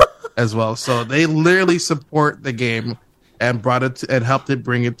later as well. So they literally support the game and brought it and helped it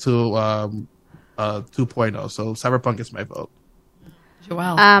bring it to 2.0. So Cyberpunk is my vote.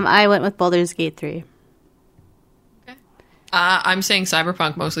 Joelle? I went with Baldur's Gate 3. I'm saying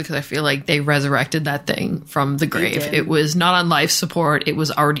Cyberpunk mostly because I feel like they resurrected that thing from the grave. It was not on life support. It was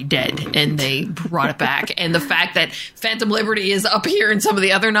already dead, and they brought it back. And the fact that Phantom Liberty is up here in some of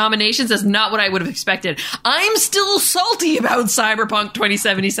the other nominations is not what I would have expected. I'm still salty about Cyberpunk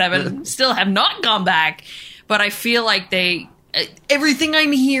 2077. Still have not gone back. But I feel like everything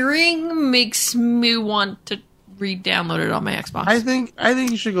I'm hearing makes me want to re-download it on my Xbox. I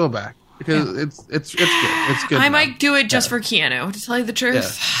think you should go back. Because it's good. It's good. I might do it just for Keanu, to tell you the truth.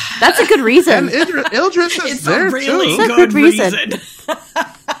 Yeah. That's a good reason. And Ildris is there, a really too. good reason.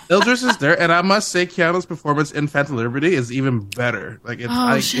 Ildris is there, and I must say Keanu's performance in Phantom Liberty is even better. Like,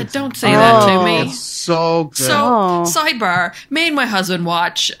 don't say that to me. It's so good. So, sidebar, made my husband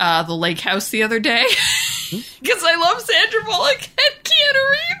watch The Lake House the other day. Because I love Sandra Bullock and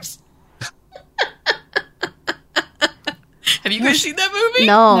Keanu Reeves. Have you guys seen that movie?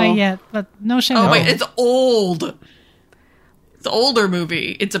 No. Not yet, but no shame. Oh, wait, it's old. It's an older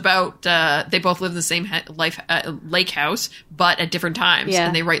movie. It's about, they both live in the same lake house, but at different times. Yeah.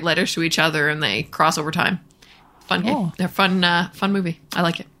 And they write letters to each other and they cross over time. Fun game. They're fun movie. I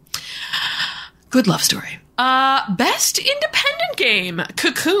like it. Good love story. Best independent game.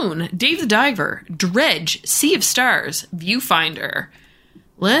 Cocoon, Dave the Diver, Dredge, Sea of Stars, Viewfinder.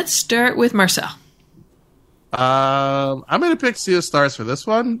 Let's start with Marcel. I'm going to pick Sea of Stars for this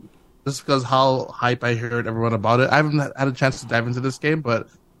one, just because how hype I heard everyone about it. I haven't had a chance to dive into this game, but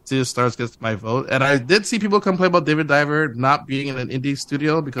Sea of Stars gets my vote. And I did see people complain about David Diver not being in an indie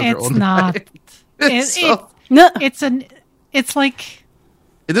studio because they're only not. It's like...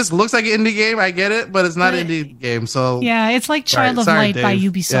 It just looks like an indie game, I get it, but it's not an indie game, so... Yeah, it's like Child of Light by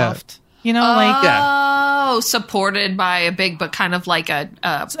Ubisoft. Yeah. You know, supported by a big, but kind of like a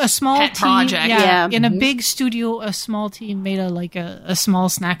small pet team, project. Yeah. In a big studio, a small team made a small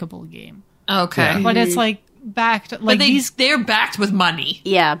snackable game. Okay. But it's like backed But like they're backed with money.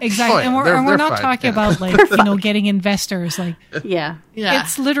 Yeah. exactly, Oh, yeah. and we're They're not fine, talking yeah. about like getting investors. Like Yeah. Yeah.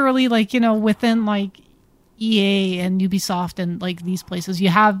 it's literally like within like EA and Ubisoft and like these places, you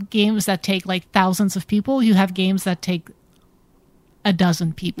have games that take like thousands of people. You have games that take a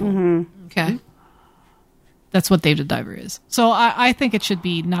dozen people. Okay. That's what Dave the Diver is. So I think it should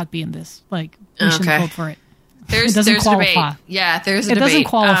not be in this. Like we shouldn't Okay. vote for it. There's It doesn't a qualify. debate. Yeah, there's a It debate. doesn't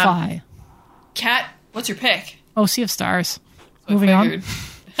qualify. Kat, what's your pick? Oh, Sea of Stars. Moving on.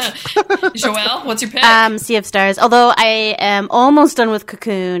 Joelle, what's your pick? Sea of Stars. Although I am almost done with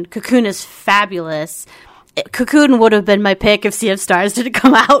Cocoon. Cocoon is fabulous. Cocoon would have been my pick if Sea of Stars didn't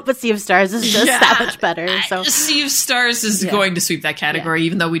come out, but Sea of Stars is just that much better. So Sea of Stars is going to sweep that category,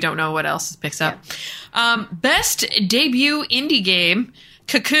 even though we don't know what else it picks up. Best debut indie game: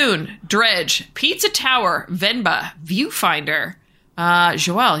 Cocoon, Dredge, Pizza Tower, Venba, Viewfinder.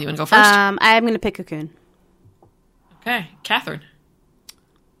 Joelle, you want to go first? I'm going to pick Cocoon. Okay, Catherine.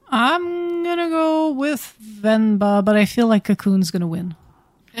 I'm gonna go with Venba, but I feel like Cocoon's gonna win.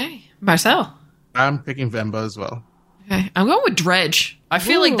 Okay, Marcel. I'm picking Venba as well. Okay, I'm going with Dredge. I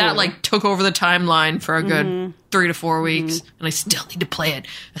feel like that Ooh. took over the timeline for a good 3 to 4 weeks, and I still need to play it.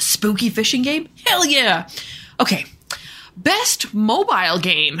 A spooky fishing game? Hell yeah! Okay, best mobile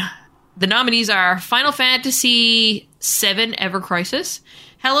game. The nominees are Final Fantasy VII Ever Crisis,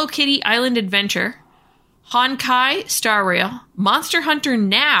 Hello Kitty Island Adventure, Honkai Star Rail, Monster Hunter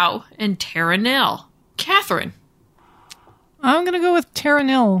Now, and Terra Nil. Catherine. I'm gonna go with Terra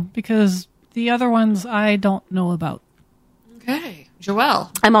Nil because the other ones I don't know about. Okay,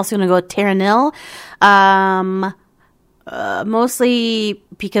 Joelle. I'm also going to go with Terra Nil. Mostly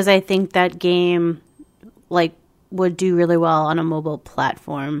because I think that game would do really well on a mobile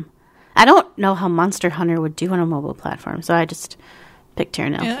platform. I don't know how Monster Hunter would do on a mobile platform, so I just picked Terra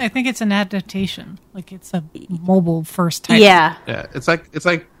Nil. I think it's an adaptation. Like it's a mobile first title. Yeah. Yeah, it's like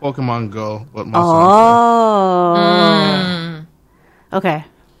Pokemon Go, but Monster Hunter. Oh. Okay.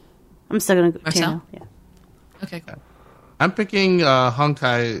 I'm still going to go Marcel? Terra Nil. Yeah. Okay, cool. I'm picking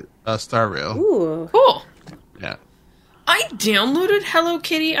Honkai Star Rail. Ooh. Cool. Yeah. I downloaded Hello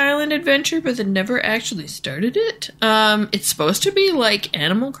Kitty Island Adventure, but then never actually started it. It's supposed to be like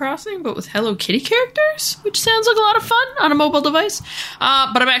Animal Crossing, but with Hello Kitty characters, which sounds like a lot of fun on a mobile device.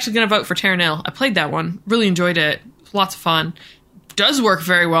 But I'm actually going to vote for Terra Nil. I played that one. Really enjoyed it. Lots of fun. Does work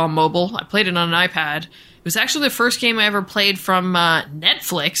very well on mobile. I played it on an iPad. It was actually the first game I ever played from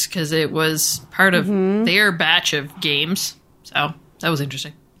Netflix, because it was part of their batch of games. So that was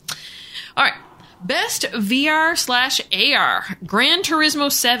interesting. All right. Best VR/AR: Gran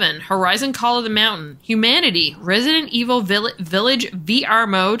Turismo 7, Horizon Call of the Mountain, Humanity, Resident Evil Village VR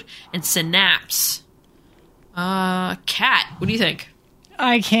mode, and Synapse. Kat, what do you think?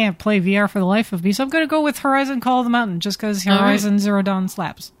 I can't play VR for the life of me, so I'm going to go with Horizon Call of the Mountain just because Horizon Zero Dawn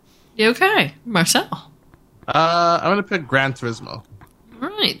slaps. You okay, Marcel? I'm going to pick Gran Turismo. All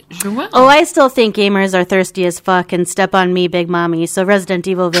right, Joelle. Oh, I still think gamers are thirsty as fuck and step on me, big mommy. So Resident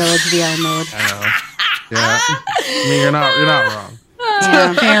Evil Village VR mode. I know. Yeah. I mean, you're not wrong.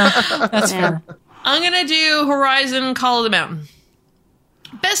 Fair. That's fair. I'm gonna do Horizon Call of the Mountain.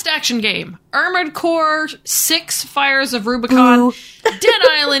 Best action game: Armored Core 6, Fires of Rubicon, Boo. Dead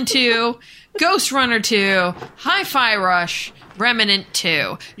Island 2, Ghost Runner 2, Hi-Fi Rush, Remnant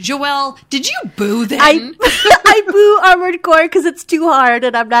 2. Joelle, did you boo then? I boo Armored Core because it's too hard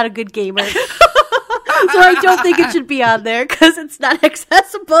and I'm not a good gamer. So I don't think it should be on there because it's not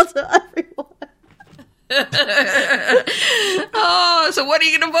accessible to everyone. Oh, so what are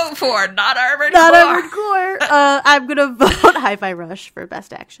you going to vote for? Not Armored Not Core? Armored Core. I'm going to vote Hi-Fi Rush for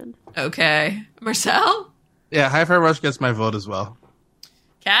best action. Okay. Marcel? Yeah, Hi-Fi Rush gets my vote as well.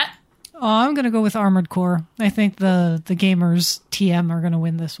 Kat? Oh, I'm going to go with Armored Core. I think the gamers TM are going to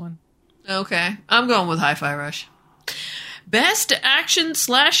win this one. Okay. I'm going with Hi-Fi Rush. Best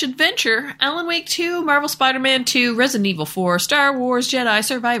action/adventure: Alan Wake 2, Marvel Spider-Man 2, Resident Evil 4, Star Wars Jedi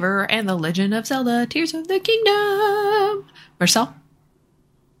Survivor, and The Legend of Zelda: Tears of the Kingdom. Marcel?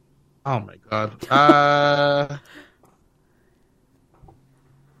 Oh my god.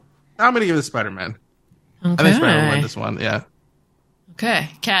 I'm gonna give it to Spider-Man. Okay. I think Spider-Man will win this one. Yeah. Okay.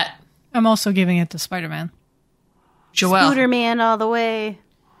 Kat? I'm also giving it to Spider-Man. Joelle? Scooter-Man all the way.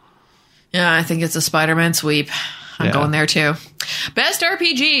 Yeah, I think it's a Spider-Man sweep. I'm Yeah. going there too. Best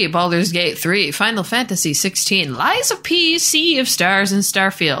RPG: Baldur's Gate 3, Final Fantasy 16, Lies of P, Sea of Stars, and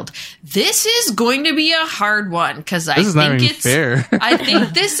Starfield. This is going to be a hard one because I This is not think even it's fair. I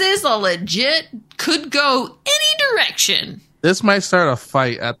think this is a legit could go any direction. This might start a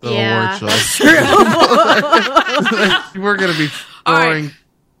fight at the Yeah, award show. that's true. We're gonna be All right. throwing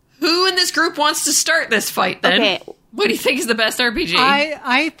Who in this group wants to start this fight then? Okay. What do you think is the best RPG?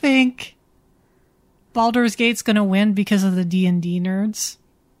 I think Baldur's Gate's going to win because of the D&D nerds.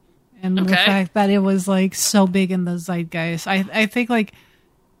 And the fact that it was like so big in the zeitgeist. I think like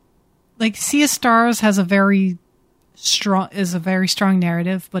Sea of Stars has a very strong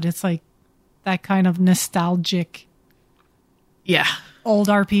narrative, but it's like that kind of nostalgic old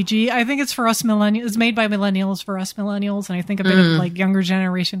RPG. I think it's for us millennials. It's made by millennials for us millennials, and I think a bit of like younger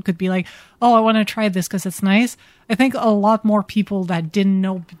generation could be like, "Oh, I want to try this because it's nice." I think a lot more people that didn't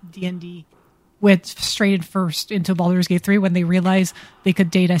know D&D went straight first into Baldur's Gate 3 when they realized they could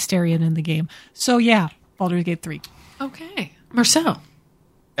date Astarion in the game. So yeah, Baldur's Gate 3. Okay, Marcel.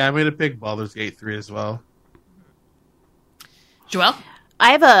 Yeah, I'm gonna pick Baldur's Gate 3 as well. Joelle?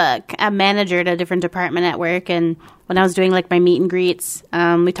 I have a manager at a different department at work, and when I was doing like my meet and greets,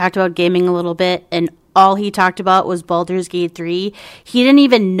 we talked about gaming a little bit, and all he talked about was Baldur's Gate 3. He didn't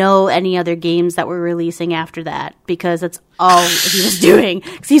even know any other games that were releasing after that because that's all he was doing.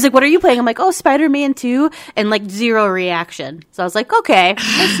 Because he's like, "What are you playing?" I'm like, "Oh, Spider-Man 2," and like zero reaction. So I was like, "Okay,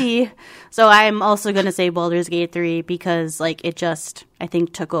 I see." So I'm also gonna say Baldur's Gate 3 because like it just I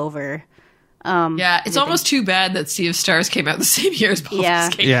think took over. It's almost too bad that Sea of Stars came out the same year as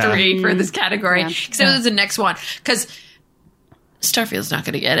Baldur's Gate 3 for this category. Because it was the next one. Because Starfield's not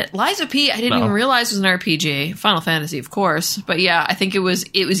going to get it. Lies of P, I didn't even realize was an RPG. Final Fantasy, of course. But yeah, I think it was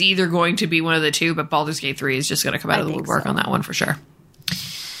either going to be one of the two, but Baldur's Gate 3 is just going to come out of the woodwork on that one for sure.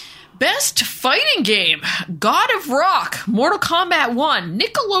 Best fighting game: God of Rock, Mortal Kombat 1,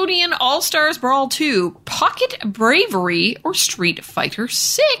 Nickelodeon All-Stars Brawl 2, Pocket Bravery, or Street Fighter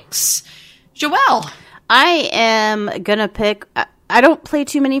 6. Joelle. I am gonna pick. I don't play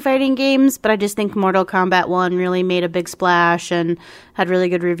too many fighting games, but I just think Mortal Kombat 1 really made a big splash and had really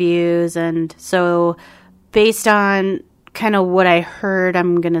good reviews. And so, based on kind of what I heard,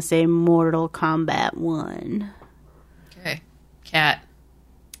 I'm gonna say Mortal Kombat 1. Okay, Kat.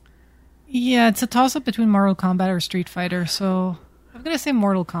 Yeah, it's a toss-up between Mortal Kombat or Street Fighter, so I'm gonna say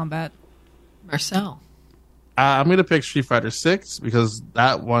Mortal Kombat. Marcel. I'm gonna pick Street Fighter 6 because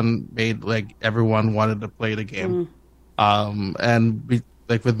that one made like everyone wanted to play the game.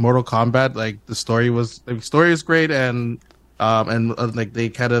 Like with Mortal Kombat, like the story is great and like they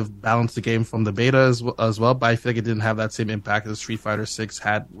kind of balanced the game from the beta as well. But I feel like it didn't have that same impact as Street Fighter 6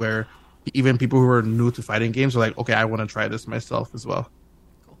 had, where even people who were new to fighting games were like, okay, I want to try this myself as well.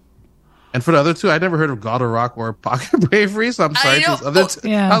 And for the other two, I never heard of God of Rock or Pocket Bravery, so I'm sorry. Other two,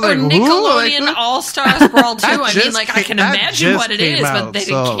 yeah. I was like, Nickelodeon All-Stars Brawl 2. I mean, like, I can imagine what it is, but they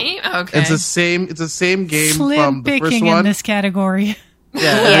came. Okay. It's the same game Slim from the first picking one. in this category.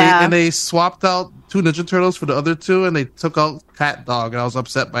 Yeah. And they swapped out 2 Ninja Turtles for the other 2, and they took out Cat Dog, and I was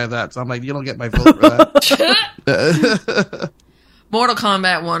upset by that. So I'm like, you don't get my vote for that. Mortal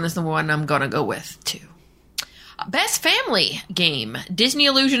Kombat 1 is the one I'm going to go with, too. Best family game: Disney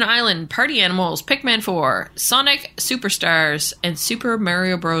Illusion Island, Party Animals, Pikmin 4, Sonic Superstars, and Super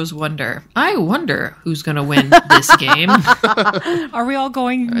Mario Bros. Wonder. I wonder who's going to win this game. Are we all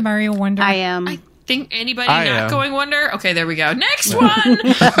going Mario Wonder? I am. I think anybody not going Wonder? Okay, there we go. Next one!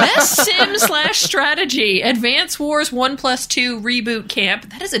 Best Sim/Strategy: Advance Wars 1+2 Reboot Camp.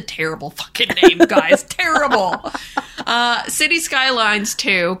 That is a terrible fucking name, guys. Terrible. City Skylines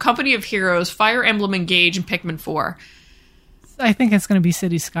 2, Company of Heroes, Fire Emblem Engage, and Pikmin 4. I think it's going to be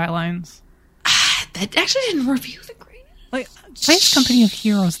City Skylines. That actually didn't review the greatest. Like, why is Company of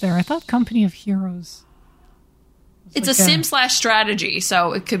Heroes there? I thought Company of Heroes. It's a Sim/Strategy,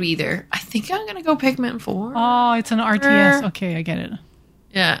 so it could be either. I think I'm going to go Pikmin 4. Oh, it's an RTS. Okay, I get it.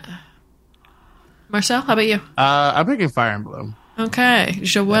 Yeah. Marcel, how about you? I'm picking Fire Emblem. Okay.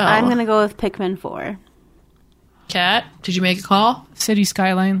 Joelle. I'm going to go with Pikmin 4. Kat, did you make a call? City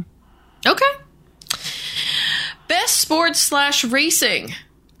Skyline. Okay. Best sports/racing: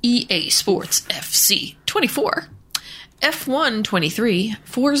 EA Sports FC 24, F1 23,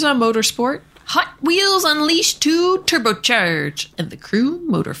 Forza Motorsport, Hot Wheels Unleashed 2 Turbocharged, and the Crew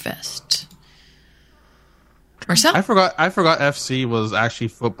Motorfest. Marcel? I forgot FC was actually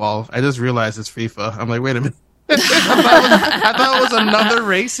football. I just realized it's FIFA. I'm like, wait a minute. I thought it was another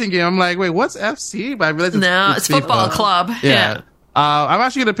racing game. I'm like, wait, what's FC? But I realized it's football club. Yeah. I'm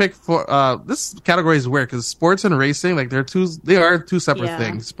actually gonna pick for this category is weird because sports and racing, like they are two separate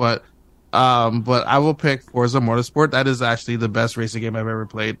things. But I will pick Forza Motorsport. That is actually the best racing game I've ever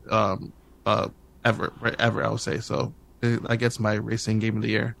played. Ever, I would say. So that gets my racing game of the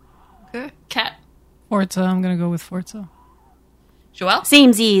year. Okay. Kat? Forza. I'm gonna go with Forza. Joelle?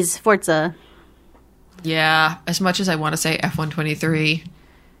 Samesies, Forza. Yeah, as much as I want to say F123,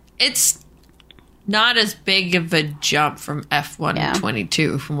 it's not as big of a jump from F1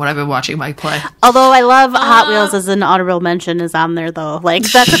 22 from what I've been watching Mike play. Although I love Hot Wheels as an honorable mention is on there, though. Like,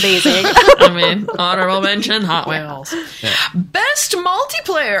 that's amazing. I mean, honorable mention, Hot Wheels. Yeah. Best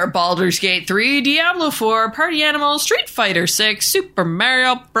multiplayer, Baldur's Gate 3, Diablo 4, Party Animals, Street Fighter 6, Super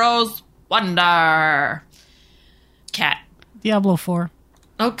Mario Bros. Wonder. Cat. Diablo 4.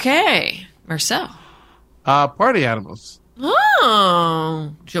 Okay. Marcel. Party Animals.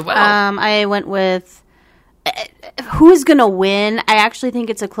 Oh, Joelle. I went with who's gonna win. I actually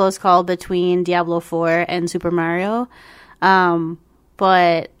think it's a close call between Diablo 4 and Super Mario,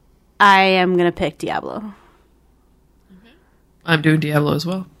 but I am gonna pick Diablo. I'm doing Diablo as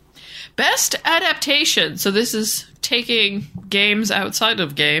well. Best adaptation. So this is taking games outside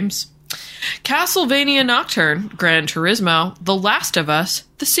of games. Castlevania Nocturne, Gran Turismo, The Last of Us,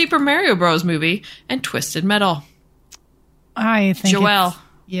 the Super Mario Bros. Movie, and Twisted Metal. I think Joelle.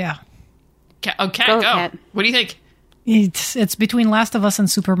 Yeah. Cat, go. Cat. What do you think? It's between Last of Us and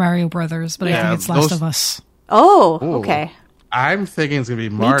Super Mario Brothers, but I think it's Last of Us. Oh, okay. I'm thinking it's gonna be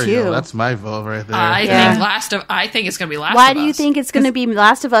Mario. too. That's my vote right there. I think it's gonna be Last of Us. Why do you think it's gonna be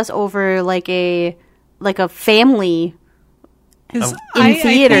Last of Us over like a family? In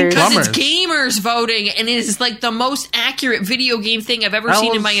theaters. Because it's gamers voting, and it is like the most accurate video game thing I've ever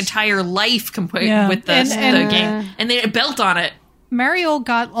seen in my entire life compared with the game. And they built on it. Mario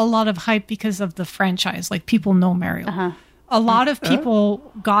got a lot of hype because of the franchise. Like, people know Mario. A lot of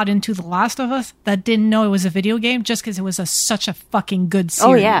people got into The Last of Us that didn't know it was a video game just because it was such a fucking good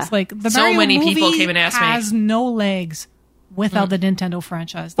series. Oh, yeah. Like, the So Mario many movie people came and asked me. has no legs without the Nintendo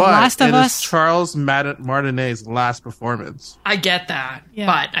franchise. The But Last of it Us. is Charles Martinet's last performance. I get that, Yeah.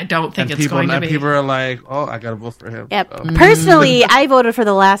 but I don't think it's going to be. People are like, "Oh, I gotta vote for him." Yep. So. Personally, I voted for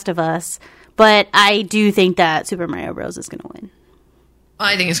The Last of Us, but I do think that Super Mario Bros. Is gonna win.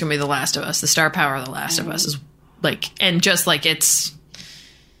 I think it's going to be The Last of Us. The star power of The Last of Us is like, and just like it's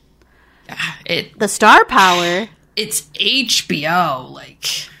The star power. It's HBO. Like,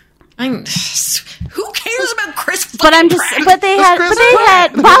 who cares about Chris? But I'm just. Pratt? But they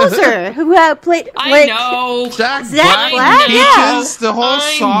had Bowser who had played. I know. Jack Black, Peaches, yeah. the whole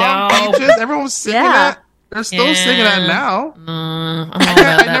song, Peaches. Everyone was singing that. They're still singing that now.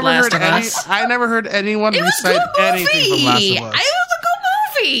 I never heard anyone recite anything from Last of Us. It was a good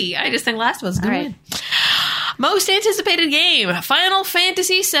movie. I just think Last of Us is going to win. Most anticipated game, Final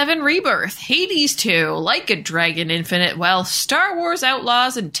Fantasy VII Rebirth, Hades 2, Like a Dragon Infinite Wealth, Star Wars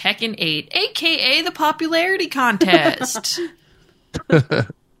Outlaws, and Tekken 8, a.k.a. the popularity contest.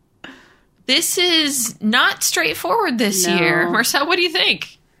 This is not straightforward this year. Marcel, what do you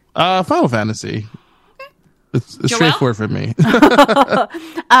think? Final Fantasy. It's straightforward for me.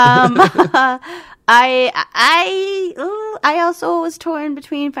 I also was torn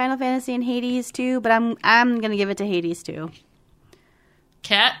between Final Fantasy and Hades 2, but I'm gonna give it to Hades 2.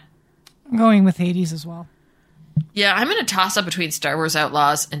 Kat? I'm going with Hades as well. Yeah, I'm going to toss up between Star Wars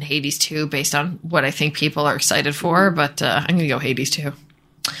Outlaws and Hades 2 based on what I think people are excited for, but I'm going to go Hades 2.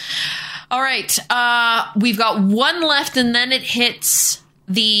 All right, we've got one left, and then it hits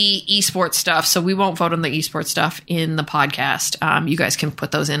the esports stuff, so we won't vote on the esports stuff in the podcast. You guys can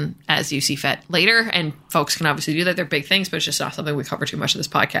put those in as you see fit later, and folks can obviously do that. They're big things, but it's just not something we cover too much of this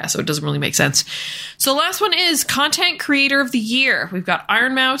podcast, so it doesn't really make sense. So the last one is Content Creator of the Year. We've got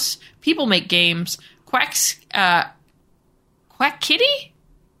Iron Mouse, People Make Games, Quack Kitty?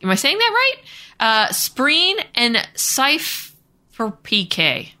 Am I saying that right? Spreen, and Scythe for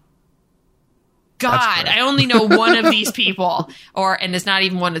PK. God, I only know one of these people, and it's not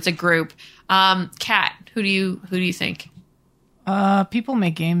even one; it's a group. Kat, who do you think? People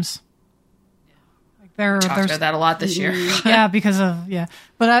Make Games. Like talked about that a lot this year. Yeah, because of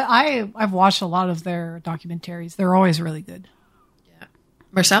But I've watched a lot of their documentaries. They're always really good. Yeah,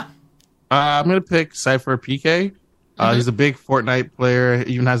 Marcel. I'm gonna pick Cypher PK. He's a big Fortnite player.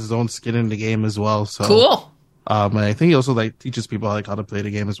 He even has his own skin in the game as well. So cool. And I think he also teaches people how to play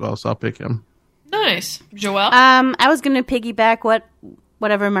the game as well. So I'll pick him. Nice. Joelle? I was going to piggyback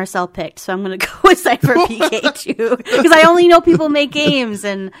whatever Marcel picked, so I'm going to go with Cypher PK too, because I only know People Make Games,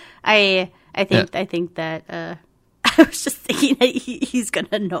 and I think that I was just thinking that he's going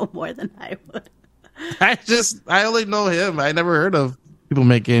to know more than I would. I only know him. I never heard of People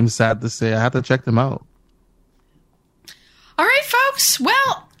Make Games. Sad to say, I have to check them out. All right, folks.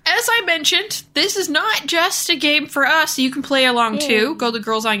 Well, as I mentioned, this is not just a game for us. You can play along too. Go to the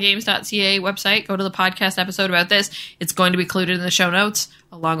girlsongames.ca website. Go to the podcast episode about this. It's going to be included in the show notes,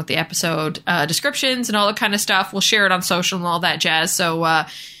 along with the episode descriptions and all that kind of stuff. We'll share it on social and all that jazz. So,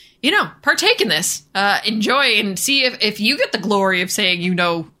 partake in this. Enjoy and see if you get the glory of saying you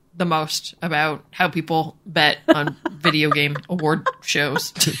know the most about how people bet on video game award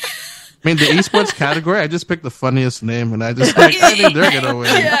shows. I mean, the esports category, I just picked the funniest name, and I think they're gonna win.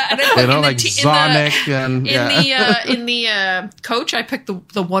 Yeah, and like Sonic and in the coach, I picked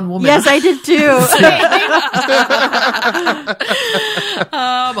the one woman. Yes, I did too.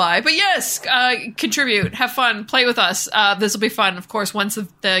 Oh my! But yes, contribute, have fun, play with us. This will be fun. Of course, once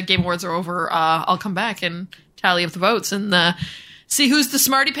the Game Awards are over, I'll come back and tally up the votes and see who's the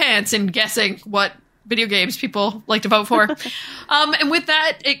smarty pants in guessing what video games people like to vote for. And with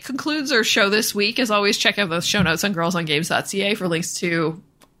that, it concludes our show this week. As always, check out those show notes on girlsongames.ca for links to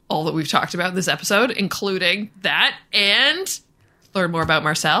all that we've talked about in this episode, including that, and learn more about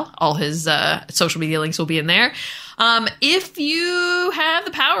Marcel. All his social media links will be in there. If you have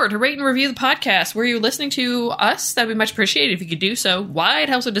the power to rate and review the podcast where you're listening to us, that'd be much appreciated if you could do so. Why? It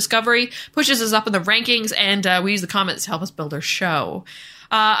helps with discovery, pushes us up in the rankings, and we use the comments to help us build our show.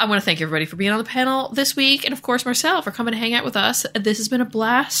 I want to thank everybody for being on the panel this week, and of course, Marcel, for coming to hang out with us. This has been a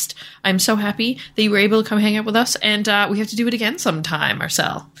blast. I'm so happy that you were able to come hang out with us, and we have to do it again sometime,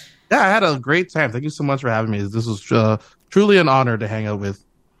 Marcel. Yeah, I had a great time. Thank you so much for having me. This was truly an honor to hang out with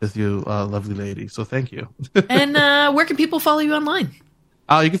you, lovely lady. So thank you. And where can people follow you online?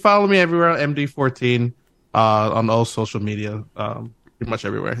 You can follow me everywhere, MD14, on all social media, pretty much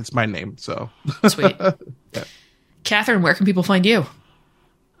everywhere. It's my name, so. Sweet. Yeah. Catherine, where can people find you?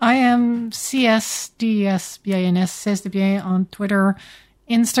 I am CSDSBINS, says the BA on Twitter,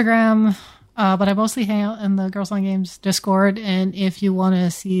 Instagram, but I mostly hang out in the Girls on Games Discord. And if you want to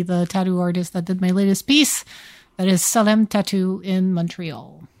see the tattoo artist that did my latest piece, that is Salem Tattoo in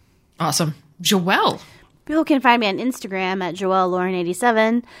Montreal. Awesome. Joelle. People can find me on Instagram at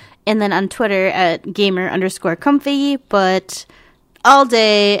JoelleLauren87 and then on Twitter at gamer_comfy, but all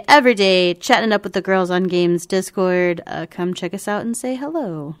day, every day, chatting up with the Girls on Games Discord. Come check us out and say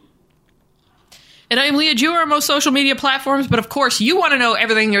hello. And I'm Leah Jewer on most social media platforms, but of course, you want to know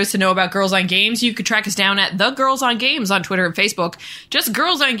everything there is to know about Girls on Games. You could track us down at The Girls on Games on Twitter and Facebook. Just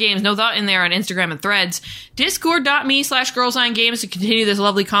Girls on Games, no thought in there on Instagram and Threads. Discord.me/Girls on Games to continue this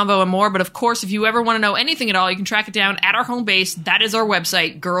lovely convo and more. But of course, if you ever want to know anything at all, you can track it down at our home base. That is our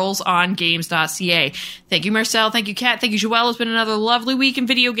website, girlsongames.ca. Thank you, Marcel. Thank you, Kat. Thank you, Joelle. It's been another lovely week in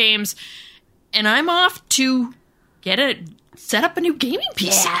video games. And I'm off to set up a new gaming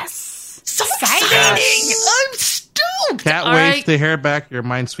PC. Yes. So exciting! Yes. I'm stoked! Can't wait to hear back your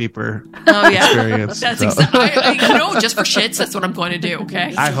Minesweeper experience. That's exactly. Just for shits, that's what I'm going to do,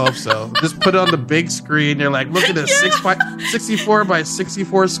 okay? I hope so. Just put it on the big screen. You're like, look at this 64 by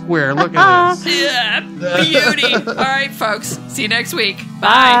 64 square. Look at this. Yeah, beauty. All right, folks. See you next week.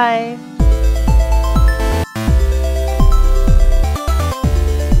 Bye.